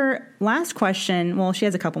 And then her last question, well, she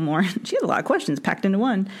has a couple more. She has a lot of questions packed into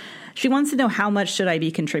one. She wants to know, how much should I be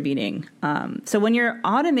contributing? So when you're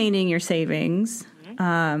automating your savings,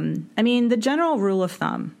 the general rule of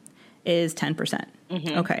thumb is 10%.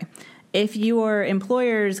 Okay. If your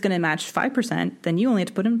employer is going to match 5%, then you only have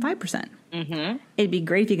to put in 5%. It'd be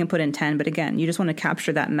great if you can put in 10, but again, you just want to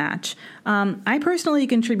capture that match. I personally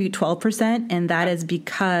contribute 12%, and that is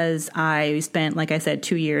because I spent, like I said,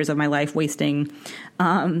 2 years of my life wasting,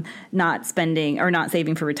 not spending or not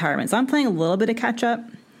saving for retirement. So I'm playing a little bit of catch up.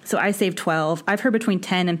 So I save 12. I've heard between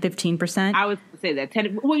 10 and 15%. I would say that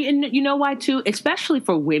 10. Well, and you know why too? Especially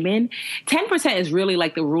for women, 10% is really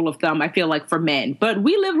like the rule of thumb. I feel like for men, but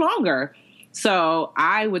we live longer. So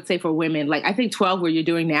I would say for women, like I think 12, where you're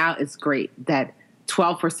doing now, is great. That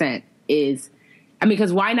 12% is,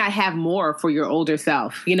 because why not have more for your older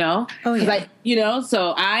self? You know? Oh yeah.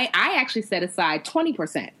 So I actually set aside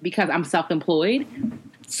 20% because I'm self-employed.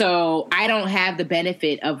 So I don't have the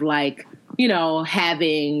benefit of like,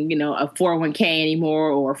 having, a 401k anymore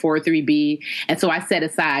or a 403b. And so I set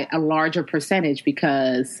aside a larger percentage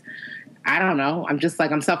because I don't know. I'm just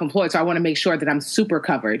like, I'm self-employed. So I want to make sure that I'm super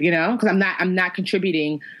covered, because I'm not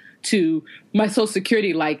contributing to my Social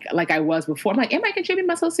Security like I was before. I'm like, am I contributing to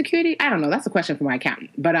my Social Security? I don't know. That's a question for my accountant.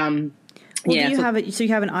 But, do you have it? So you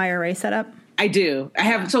have an IRA set up? I do. I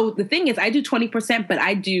have. So the thing is, I do 20%, but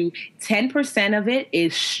I do 10% of it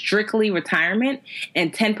is strictly retirement,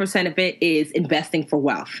 and 10% of it is investing for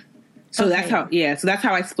wealth. So that's how. Yeah. So that's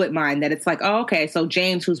how I split mine. That it's like, oh, okay. So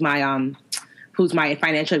James, who's my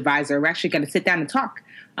financial advisor, we're actually going to sit down and talk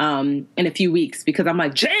in a few weeks, because I'm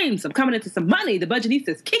like, James, I'm coming into some money. The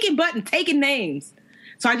budgetista kicking butt and taking names.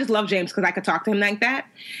 So I just love James because I could talk to him like that.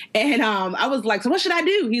 And I was like, so what should I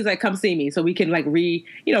do? He's like, come see me so we can like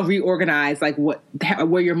reorganize like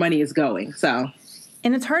where your money is going. So.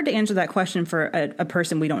 And it's hard to answer that question for a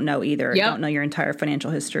person we don't know either. Yep. Don't know your entire financial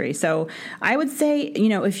history. So I would say,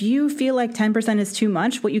 if you feel like 10% is too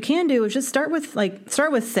much, what you can do is just start with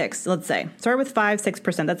 6, let's say. Start with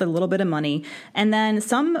 5-6%. That's a little bit of money. And then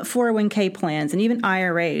some 401k plans and even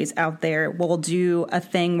IRAs out there will do a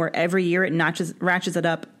thing where every year it ratchets it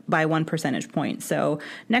up by 1 percentage point. So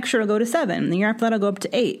next year it'll go to 7. The year after that it'll go up to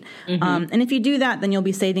 8. And if you do that, then you'll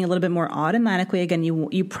be saving a little bit more automatically. Again,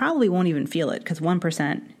 you probably won't even feel it because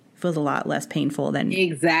 1% feels a lot less painful than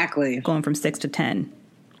going from 6 to 10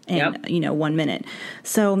 in 1 minute.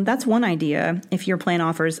 So that's one idea. If your plan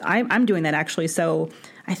offers, I'm doing that actually. So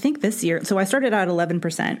I think this year, so I started out at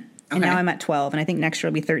 11%, and now I'm at 12, and I think next year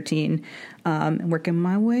will be 13. Working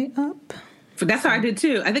my way up. So that's how I did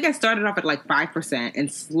too. I think I started off at like 5%, and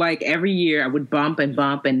it's like every year I would bump, and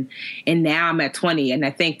now I'm at 20. And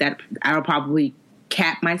I think that I'll probably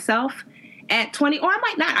cap myself at 20, or I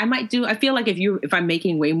might not. I feel like if I'm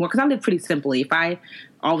making way more, because I live pretty simply. If I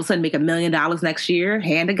all of a sudden make $1 million next year,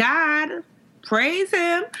 hand to God, praise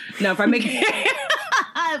him. No, if I make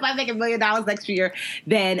 $1 million next year,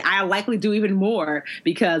 then I'll likely do even more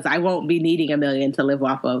because I won't be needing $1 million to live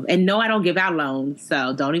off of. And no, I don't give out loans,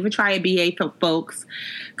 so don't even try it, BA folks,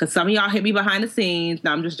 because some of y'all hit me behind the scenes.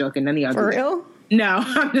 No, I'm just joking. None of y'all for real. No,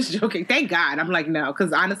 I'm just joking. Thank God. I'm like, no,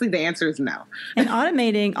 because honestly, the answer is no. And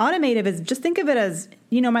automative is, just think of it as,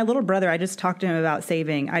 my little brother, I just talked to him about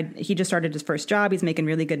saving. He just started his first job. He's making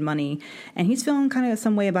really good money, and he's feeling kind of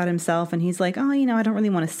some way about himself. And he's like, oh, I don't really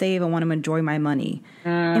want to save. I want to enjoy my money.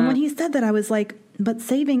 And when he said that, I was like, but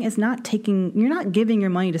saving is you're not giving your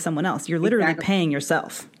money to someone else. You're literally paying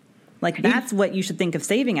yourself. Like, that's what you should think of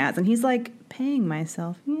saving as. And he's like, paying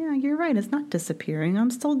myself. Yeah, you're right. It's not disappearing. I'm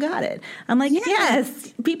still got it. I'm like,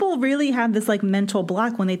 yes. People really have this like mental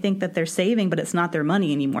block when they think that they're saving, but it's not their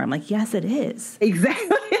money anymore. I'm like, yes, it is.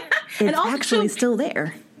 Exactly. It's actually still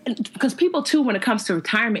there. Because people, too, when it comes to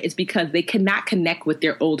retirement, is because they cannot connect with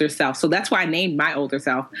their older self. So that's why I named my older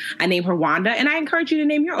self. I named her Wanda. And I encourage you to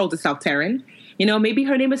name your older self Taryn. Maybe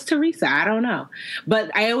her name is Teresa. I don't know. But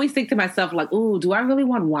I always think to myself, like, ooh, do I really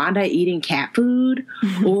want Wanda eating cat food?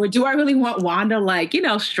 Or do I really want Wanda, like,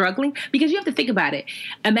 struggling? Because you have to think about it.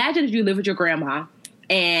 Imagine if you live with your grandma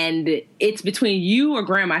and it's between you or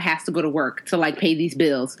grandma has to go to work to like pay these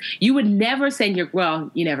bills. You would never send you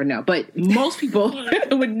never know, but most people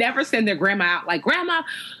would never send their grandma out like, grandma,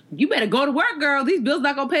 you better go to work, girl. These bills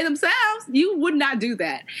not going to pay themselves. You would not do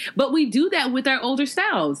that. But we do that with our older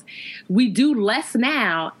selves. We do less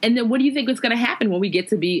now. And then what do you think is going to happen when we get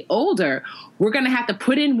to be older? We're going to have to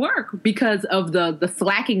put in work because of the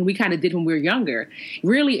slacking we kind of did when we were younger.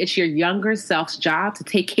 Really, it's your younger self's job to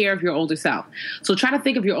take care of your older self. So try to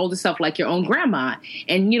think of your older self like your own grandma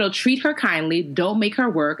and, treat her kindly. Don't make her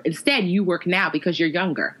work. Instead, you work now because you're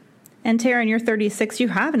younger. And Taryn, you're 36. You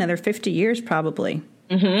have another 50 years probably.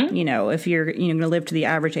 Mm-hmm. If you're going to live to the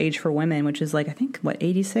average age for women, which is like, I think,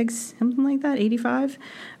 86, something like that, 85?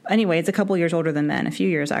 Anyway, it's a couple years older than men, a few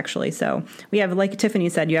years actually. So we have, like Tiffany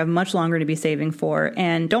said, you have much longer to be saving for.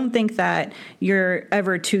 And don't think that you're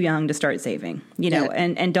ever too young to start saving,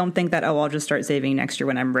 and don't think that, I'll just start saving next year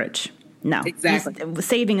when I'm rich. No. Exactly.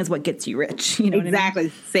 Saving is what gets you rich. You know exactly.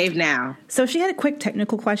 What I mean? Save now. So she had a quick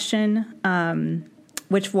technical question,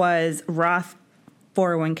 which was Roth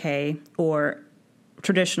 401k or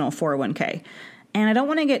traditional 401k. And I don't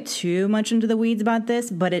want to get too much into the weeds about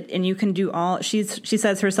this, but and you can do she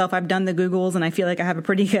says herself, I've done the Googles and I feel like I have a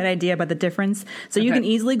pretty good idea about the difference. So you can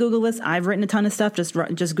easily Google this. I've written a ton of stuff.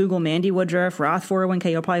 Just Google Mandy Woodruff, Roth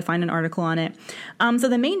 401k. You'll probably find an article on it. So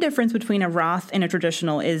the main difference between a Roth and a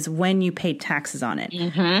traditional is when you pay taxes on it.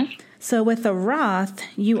 Mm-hmm. So with a Roth,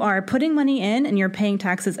 you are putting money in and you're paying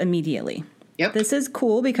taxes immediately. Yep. This is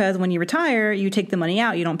cool because when you retire, you take the money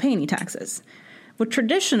out, you don't pay any taxes. With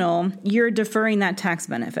traditional, you're deferring that tax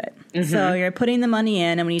benefit. Mm-hmm. So you're putting the money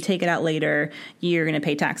in, and when you take it out later, you're going to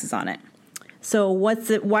pay taxes on it. So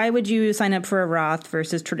why would you sign up for a Roth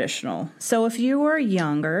versus traditional? So if you are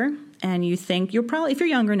younger and you think if you're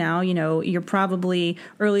younger now, you're probably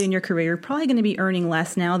early in your career, you're probably going to be earning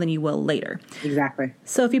less now than you will later. Exactly.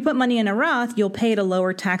 So if you put money in a Roth, you'll pay at a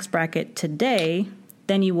lower tax bracket today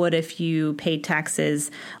than you would if you paid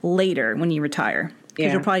taxes later when you retire.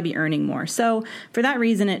 Because you'll probably be earning more. So for that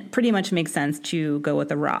reason, it pretty much makes sense to go with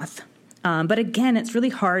a Roth. But again, it's really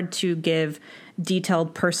hard to give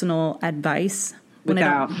detailed personal advice when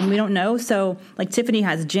we don't know. So like Tiffany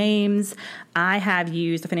has James. I have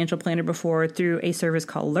used a financial planner before through a service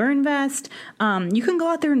called LearnVest. You can go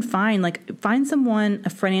out there and find someone, a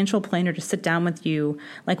financial planner, to sit down with you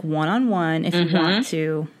like one-on-one if you want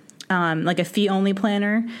to. Like a fee-only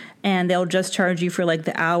planner, and they'll just charge you for like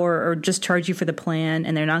the hour or just charge you for the plan,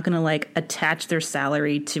 and they're not going to like attach their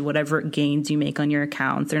salary to whatever gains you make on your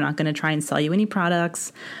accounts. They're not going to try and sell you any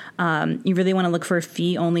products. You really want to look for a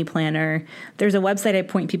fee-only planner. There's a website I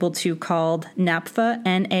point people to called NAPFA,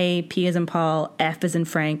 N-A-P as in Paul, F as in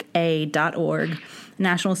Frank, A.org,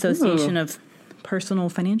 National Association of Personal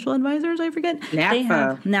Financial Advisors, I forget.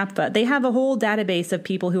 NAPFA. They have a whole database of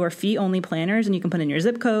people who are fee-only planners, and you can put in your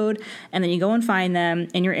zip code, and then you go and find them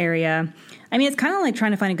in your area. I mean, it's kind of like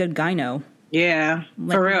trying to find a good gyno. Yeah,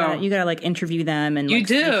 for real. You gotta like interview them and you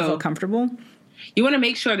feel comfortable. You want to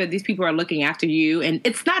make sure that these people are looking after you. And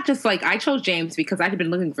it's not just like I chose James because I had been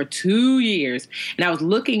looking for 2 years, and I was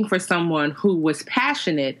looking for someone who was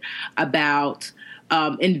passionate about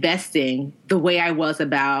investing the way I was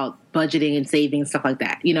about budgeting and saving and stuff like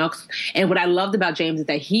that, And what I loved about James is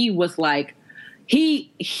that he was like,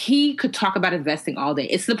 he could talk about investing all day.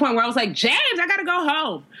 It's to the point where I was like, James, I got to go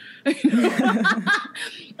home.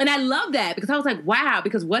 And I love that because I was like, wow,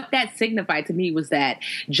 because what that signified to me was that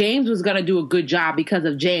James was going to do a good job because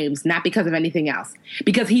of James, not because of anything else,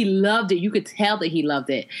 because he loved it. You could tell that he loved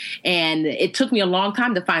it. And it took me a long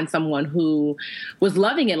time to find someone who was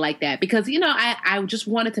loving it like that because, I just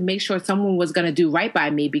wanted to make sure someone was going to do right by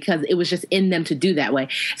me because it was just in them to do that way.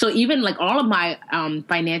 So even like all of my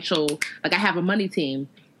financial, like I have a money team.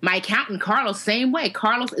 My accountant, Carlos, same way.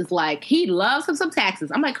 Carlos is like, he loves some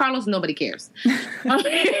taxes. I'm like, Carlos, nobody cares.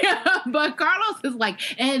 But Carlos is like,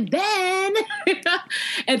 and then.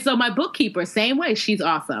 And so my bookkeeper, same way. She's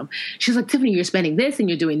awesome. She's like, Tiffany, you're spending this and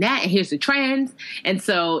you're doing that. And here's the trends. And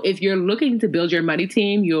so if you're looking to build your money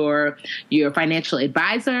team, your financial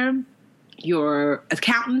advisor, your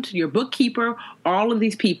accountant, your bookkeeper, all of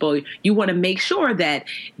these people, you want to make sure that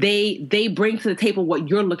they bring to the table what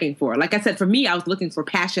you're looking for. Like I said, for me, I was looking for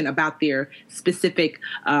passion about their specific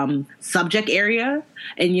subject area.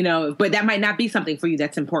 And, but that might not be something for you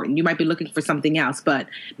that's important. You might be looking for something else, but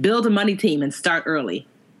build a money team and start early.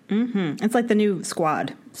 Mm-hmm. It's like the new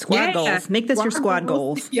squad goals. Make this your squad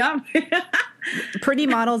goals. Yeah. Pretty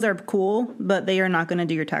models are cool, but they are not going to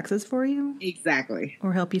do your taxes for you. Exactly.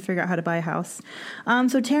 Or help you figure out how to buy a house.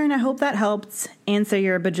 So, Taryn, I hope that helped answer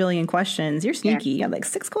your bajillion questions. You're sneaky. You have like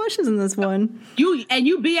 6 questions in this one.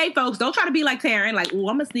 You BA folks, don't try to be like Taryn. Like, I'm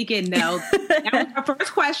going to sneak in. No. That was our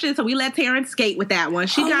first question, so we let Taryn skate with that one.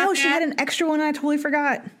 She had an extra one I totally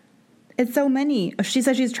forgot. It's so many. She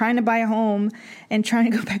says she's trying to buy a home and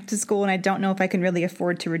trying to go back to school, and I don't know if I can really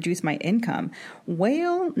afford to reduce my income.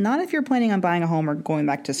 Well, not if you're planning on buying a home or going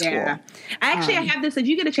back to school. Yeah. I have this. If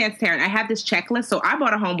you get a chance, Taryn, I have this checklist. So I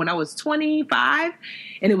bought a home when I was 25,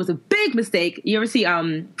 and it was a big mistake. You ever see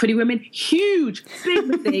Pretty Women? Huge, big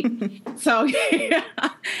mistake. So,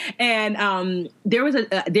 and there was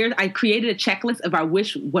I created a checklist of I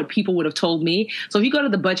wish what people would have told me. So if you go to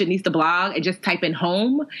the Budgetnista blog and just type in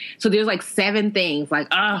home, so there's like 7 things. Like,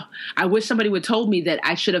 I wish somebody would told me that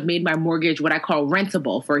I should have made my mortgage what I call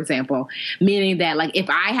rentable, for example, meaning that like if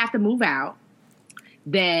I have to move out,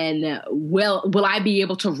 then will I be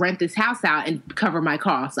able to rent this house out and cover my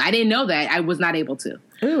costs? I didn't know that. I was not able to.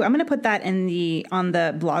 Ooh, I'm going to put that on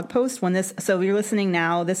the blog post when this. So if you're listening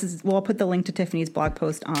now, we'll put the link to Tiffany's blog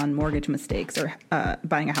post on mortgage mistakes or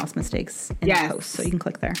buying a house mistakes in the post, so you can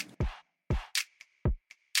click there.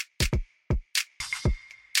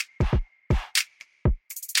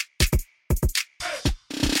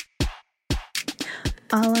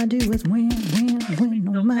 All I do is win,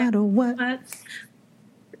 no matter what.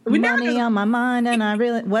 Money on my mind, and I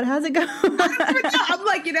really... What? How's it go? I'm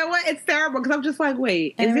like, you know what? It's terrible, because I'm just like,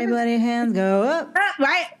 wait. Everybody's hands go up.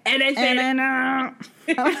 Right? And they say...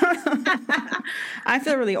 I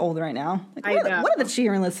feel really old right now. Like, what are the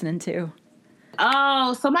children listening to?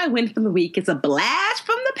 Oh, so my win for the week is a blast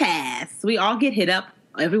from the past. We all get hit up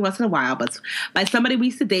every once in a while, but by somebody we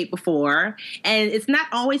used to date before, and it's not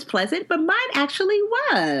always pleasant, but mine actually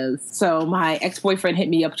was. So my ex-boyfriend hit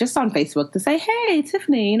me up just on Facebook to say, hey,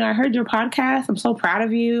 Tiffany, I heard your podcast. I'm so proud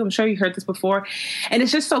of you. I'm sure you heard this before. And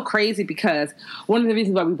it's just so crazy because one of the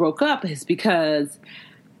reasons why we broke up is because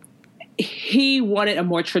he wanted a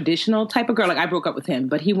more traditional type of girl. Like, I broke up with him,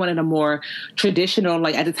 but he wanted a more traditional,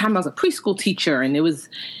 like, at the time I was a preschool teacher, and it was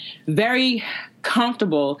very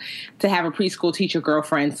comfortable to have a preschool teacher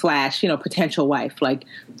girlfriend / potential wife. Like,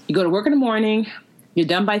 you go to work in the morning, you're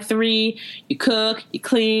done by 3, you cook, you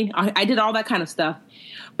clean. I did all that kind of stuff.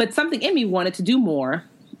 But something in me wanted to do more.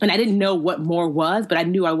 And I didn't know what more was, but I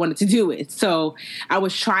knew I wanted to do it. So I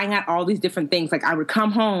was trying out all these different things. Like, I would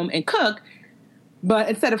come home and cook, but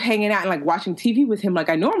instead of hanging out and like watching TV with him like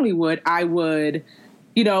I normally would, I would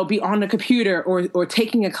be on the computer or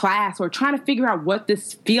taking a class or trying to figure out what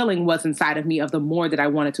this feeling was inside of me of the more that I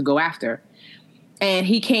wanted to go after. And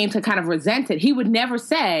he came to kind of resent it. He would never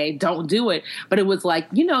say, don't do it. But it was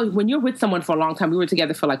like, when you're with someone for a long time, we were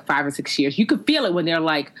together for like 5 or 6 years. You could feel it when they're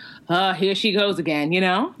like, here she goes again,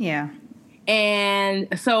 Yeah.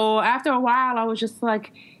 And so after a while, I was just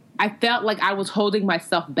like, I felt like I was holding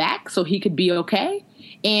myself back so he could be okay.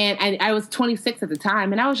 And I was 26 at the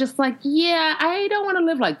time, and I was just like, yeah, I don't want to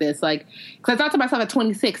live like this. Like, because I thought to myself at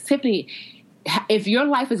 26, Tiffany, if your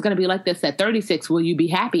life is going to be like this at 36, will you be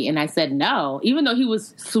happy? And I said no. Even though he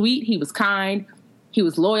was sweet, he was kind, he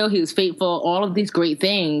was loyal, he was faithful, all of these great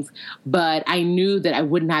things. But I knew that I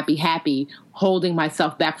would not be happy holding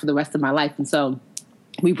myself back for the rest of my life. And so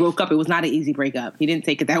we broke up. It was not an easy breakup. He didn't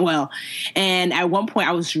take it that well. And at one point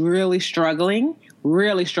I was really struggling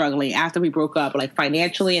after we broke up, like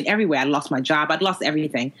financially and everywhere. I lost my job. I'd lost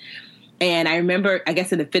everything. And I remember, I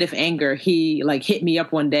guess in a fit of anger, he like hit me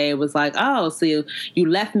up one day. It was like, oh, so you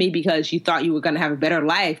left me because you thought you were going to have a better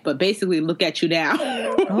life. But basically, look at you now.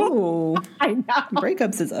 Oh, I know.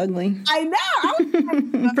 Breakups is ugly. I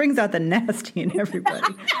know. It brings out the nasty in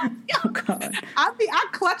everybody. Oh, God. I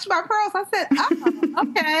clutched my pearls. I said, oh,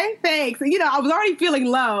 okay, thanks. I was already feeling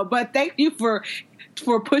low, but thank you for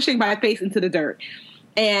pushing my face into the dirt.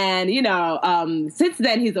 And, since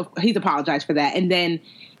then, he's apologized for that. And then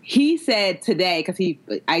he said today, because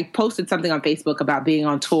I posted something on Facebook about being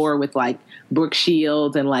on tour with like Brooke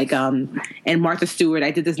Shields and like and Martha Stewart. I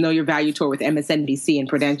did this Know Your Value tour with MSNBC and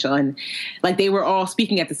Prudential, and like they were all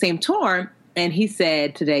speaking at the same tour. And he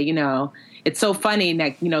said today, it's so funny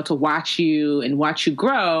that to watch you and watch you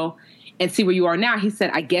grow and see where you are now. He said,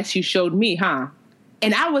 I guess you showed me, huh?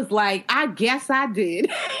 And I was like, I guess I did.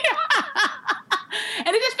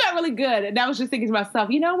 And it just felt really good. And I was just thinking to myself,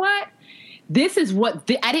 you know what? This is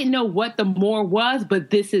what I didn't know what the more was, but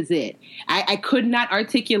this is it. I could not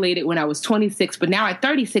articulate it when I was 26, but now at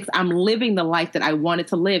 36, I'm living the life that I wanted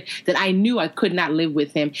to live, that I knew I could not live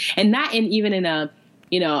with him. And not even in a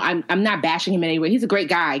I'm not bashing him in any way. He's a great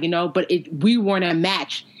guy, but we weren't a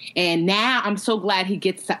match. And now I'm so glad he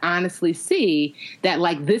gets to honestly see that,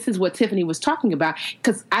 like, this is what Tiffany was talking about.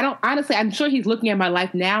 Because I'm sure he's looking at my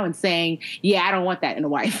life now and saying, yeah, I don't want that in a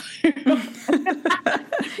wife.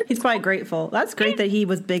 He's probably grateful. That's great that he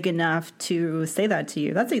was big enough to say that to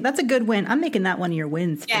you. That's a good win. I'm making that one of your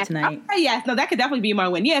wins for tonight. Yes, no, that could definitely be my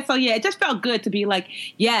win. Yeah, so yeah, it just felt good to be like,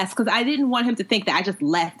 yes, because I didn't want him to think that I just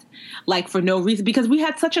left, like, for no reason, because we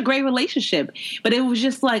had such a great relationship. But it was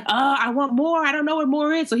just like, oh, I want more. I don't know what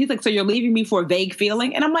more is. So he's like, so you're leaving me for a vague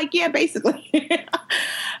feeling? And I'm like, yeah, basically.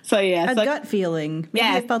 So yeah. A gut feeling. Maybe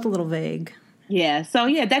it felt a little vague. Yeah, so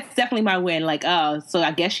yeah, that's definitely my win. Like, oh, so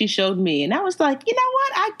I guess she showed me. And I was like, you know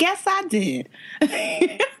what? I guess I did.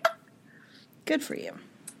 Good for you.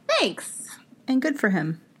 Thanks. And good for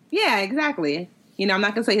him. Yeah, exactly. I'm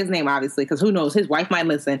not going to say his name, obviously, because who knows? His wife might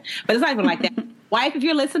listen. But it's not even like that. Wife, if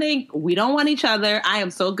you're listening, we don't want each other. I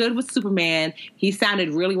am so good with Superman. He sounded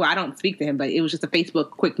really well. I don't speak to him, but it was just a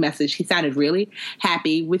Facebook quick message. He sounded really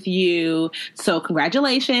happy with you. So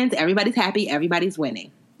congratulations. Everybody's happy. Everybody's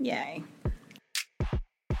winning. Yay.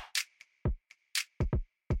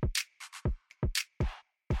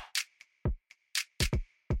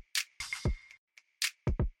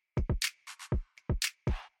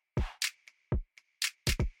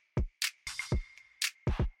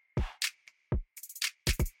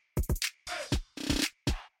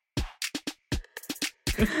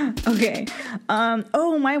 Okay.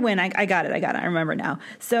 My win. I got it. I remember now.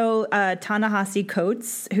 So Ta-Nehisi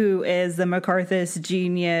Coates, who is the McCarthyist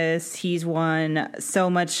genius, he's won so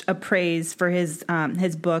much praise for his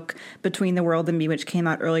book Between the World and Me, which came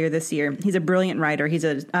out earlier this year. He's a brilliant writer.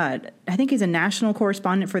 I think he's a national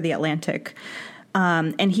correspondent for The Atlantic.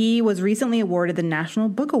 And he was recently awarded the National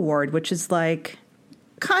Book Award, which is like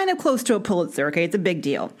kind of close to a Pulitzer, okay? It's a big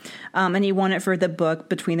deal. And he won it for the book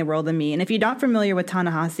Between the World and Me. And if you're not familiar with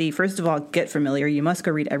Ta-Nehisi, first of all, get familiar. You must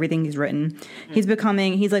go read everything he's written.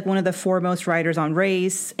 Mm-hmm. He's like one of the foremost writers on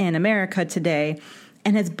race in America today.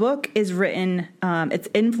 And his book is written, it's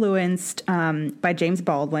influenced by James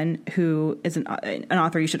Baldwin, who is an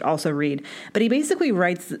author you should also read. But he basically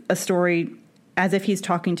writes a story as if he's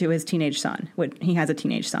talking to his teenage son. He has a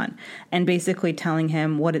teenage son, and basically telling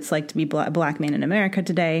him what it's like to be a black man in America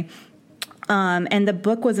today. And the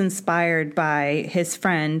book was inspired by his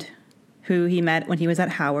friend who he met when he was at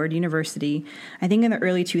Howard University, I think in the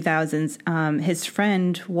early 2000s. His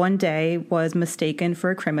friend one day was mistaken for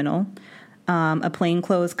a criminal. A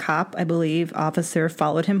plainclothes cop, I believe, officer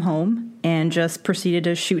followed him home and just proceeded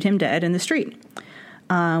to shoot him dead in the street.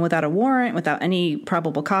 Without a warrant, without any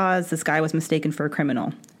probable cause, this guy was mistaken for a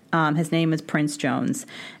criminal. His name is Prince Jones.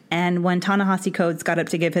 And when Ta-Nehisi Coates got up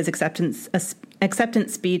to give his acceptance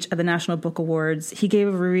speech at the National Book Awards, he gave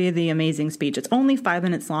a really amazing speech. It's only 5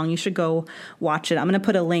 minutes long. You should go watch it. I'm going to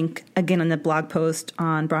put a link, again, in the blog post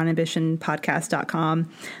on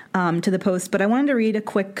brownambitionpodcast.com to the post. But I wanted to read a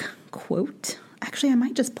quick quote. Actually, I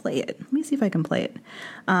might just play it. Let me see if I can play it.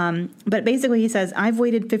 But basically, he says, "I've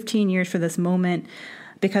waited 15 years for this moment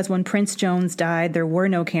because when Prince Jones died, there were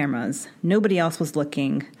no cameras. Nobody else was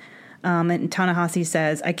looking." And Ta-Nehisi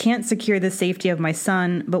says, "I can't secure the safety of my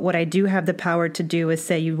son, but what I do have the power to do is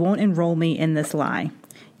say, you won't enroll me in this lie.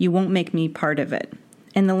 You won't make me part of it."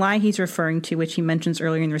 And the lie he's referring to, which he mentions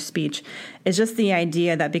earlier in their speech, is just the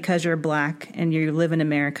idea that because you're black and you live in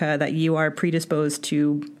America, that you are predisposed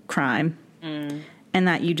to crime. And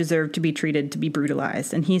that you deserve to be treated, to be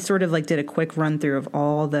brutalized. And he sort of like did a quick run through of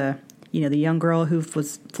all the, the young girl who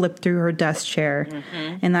was flipped through her desk chair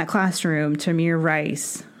in that classroom, Tamir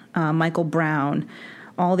Rice, Michael Brown,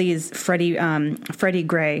 all these Freddie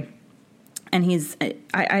Gray. And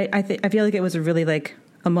I feel like it was a really like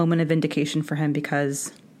a moment of vindication for him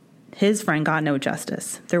because his friend got no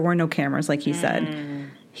justice. There were no cameras, like he said.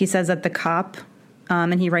 He says that the cop,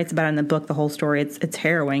 and he writes about it in the book, the whole story. It's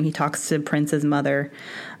harrowing. He talks to Prince's mother.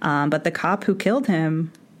 But the cop who killed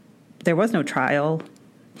him, there was no trial.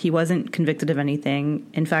 He wasn't convicted of anything.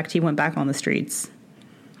 In fact, he went back on the streets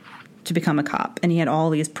to become a cop. And he had all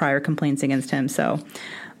these prior complaints against him. So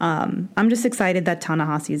I'm just excited that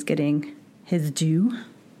Ta-Nehisi is getting his due.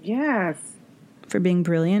 Yes. For being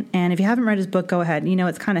brilliant. And if you haven't read his book, go ahead.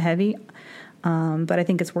 It's kind of heavy, but I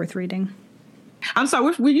think it's worth reading. I'm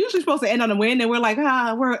sorry, we're usually supposed to end on a win, and we're like,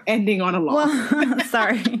 we're ending on a loss. Well,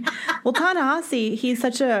 sorry. Well, Ta-Nehisi, he's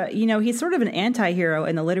such a, he's sort of an anti-hero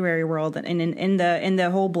in the literary world, and in the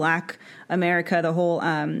whole Black America, the whole,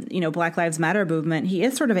 Black Lives Matter movement. He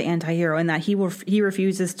is sort of an anti-hero in that he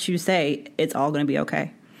refuses to say it's all going to be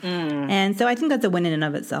okay. And so I think that's a win in and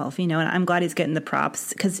of itself, and I'm glad he's getting the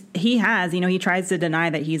props because he has, he tries to deny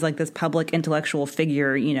that he's like this public intellectual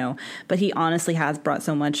figure, but he honestly has brought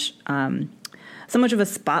so much of a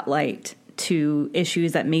spotlight to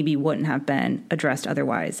issues that maybe wouldn't have been addressed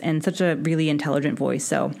otherwise, and such a really intelligent voice.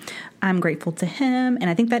 So I'm grateful to him, and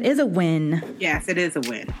I think that is a win. Yes, it is a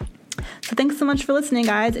win. So thanks so much for listening,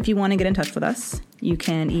 guys. If you want to get in touch with us, you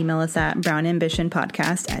can email us at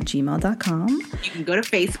brownambitionpodcast@gmail.com. You can go to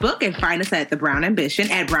Facebook and find us at the Brown Ambition,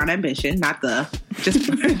 at Brown Ambition, not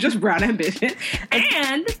just Brown Ambition,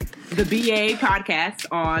 and the BA Podcast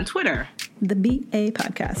on Twitter. The BA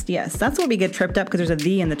Podcast, yes. That's where we get tripped up because there's a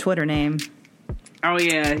V in the Twitter name. Oh,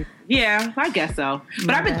 yeah. Yeah, I guess so.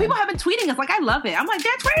 But people have been tweeting us. Like, I love it. I'm like,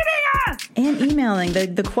 they're tweeting us! And emailing.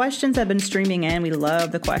 The questions have been streaming in. We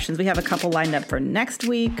love the questions. We have a couple lined up for next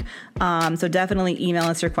week. So definitely email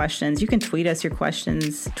us your questions. You can tweet us your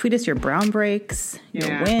questions. Tweet us your brown breaks,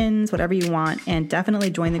 your wins, whatever you want. And definitely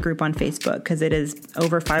join the group on Facebook because it is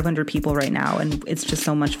over 500 people right now. And it's just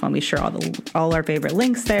so much fun. We share all our favorite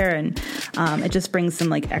links there. And it just brings some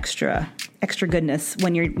like extra goodness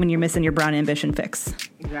when you're missing your Brown Ambition fix.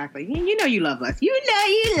 Exactly. You know you love us. You know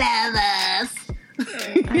you love us.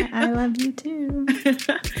 I love you too.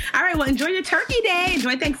 All right. Well, enjoy your Turkey Day.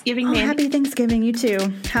 Enjoy Thanksgiving, man. Happy Thanksgiving. You too.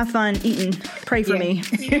 Have fun eating. Pray for me.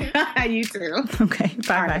 You too. Okay.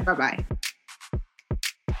 Bye. Right, bye.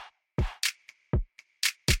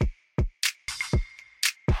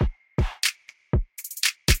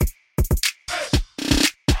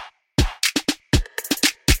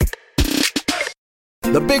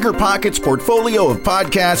 The Bigger Pockets portfolio of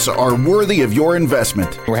podcasts are worthy of your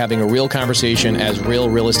investment. We're having a real conversation as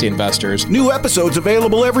real estate investors. New episodes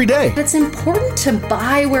available every day. It's important to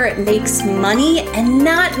buy where it makes money and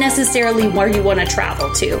not necessarily where you want to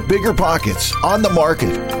travel to. Bigger Pockets, On the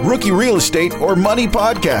Market, Rookie Real Estate, or Money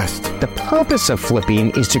Podcast. The purpose of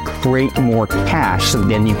flipping is to create more cash so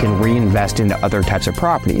then you can reinvest into other types of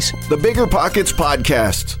properties. The Bigger Pockets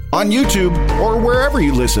Podcast on YouTube or wherever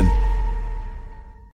you listen.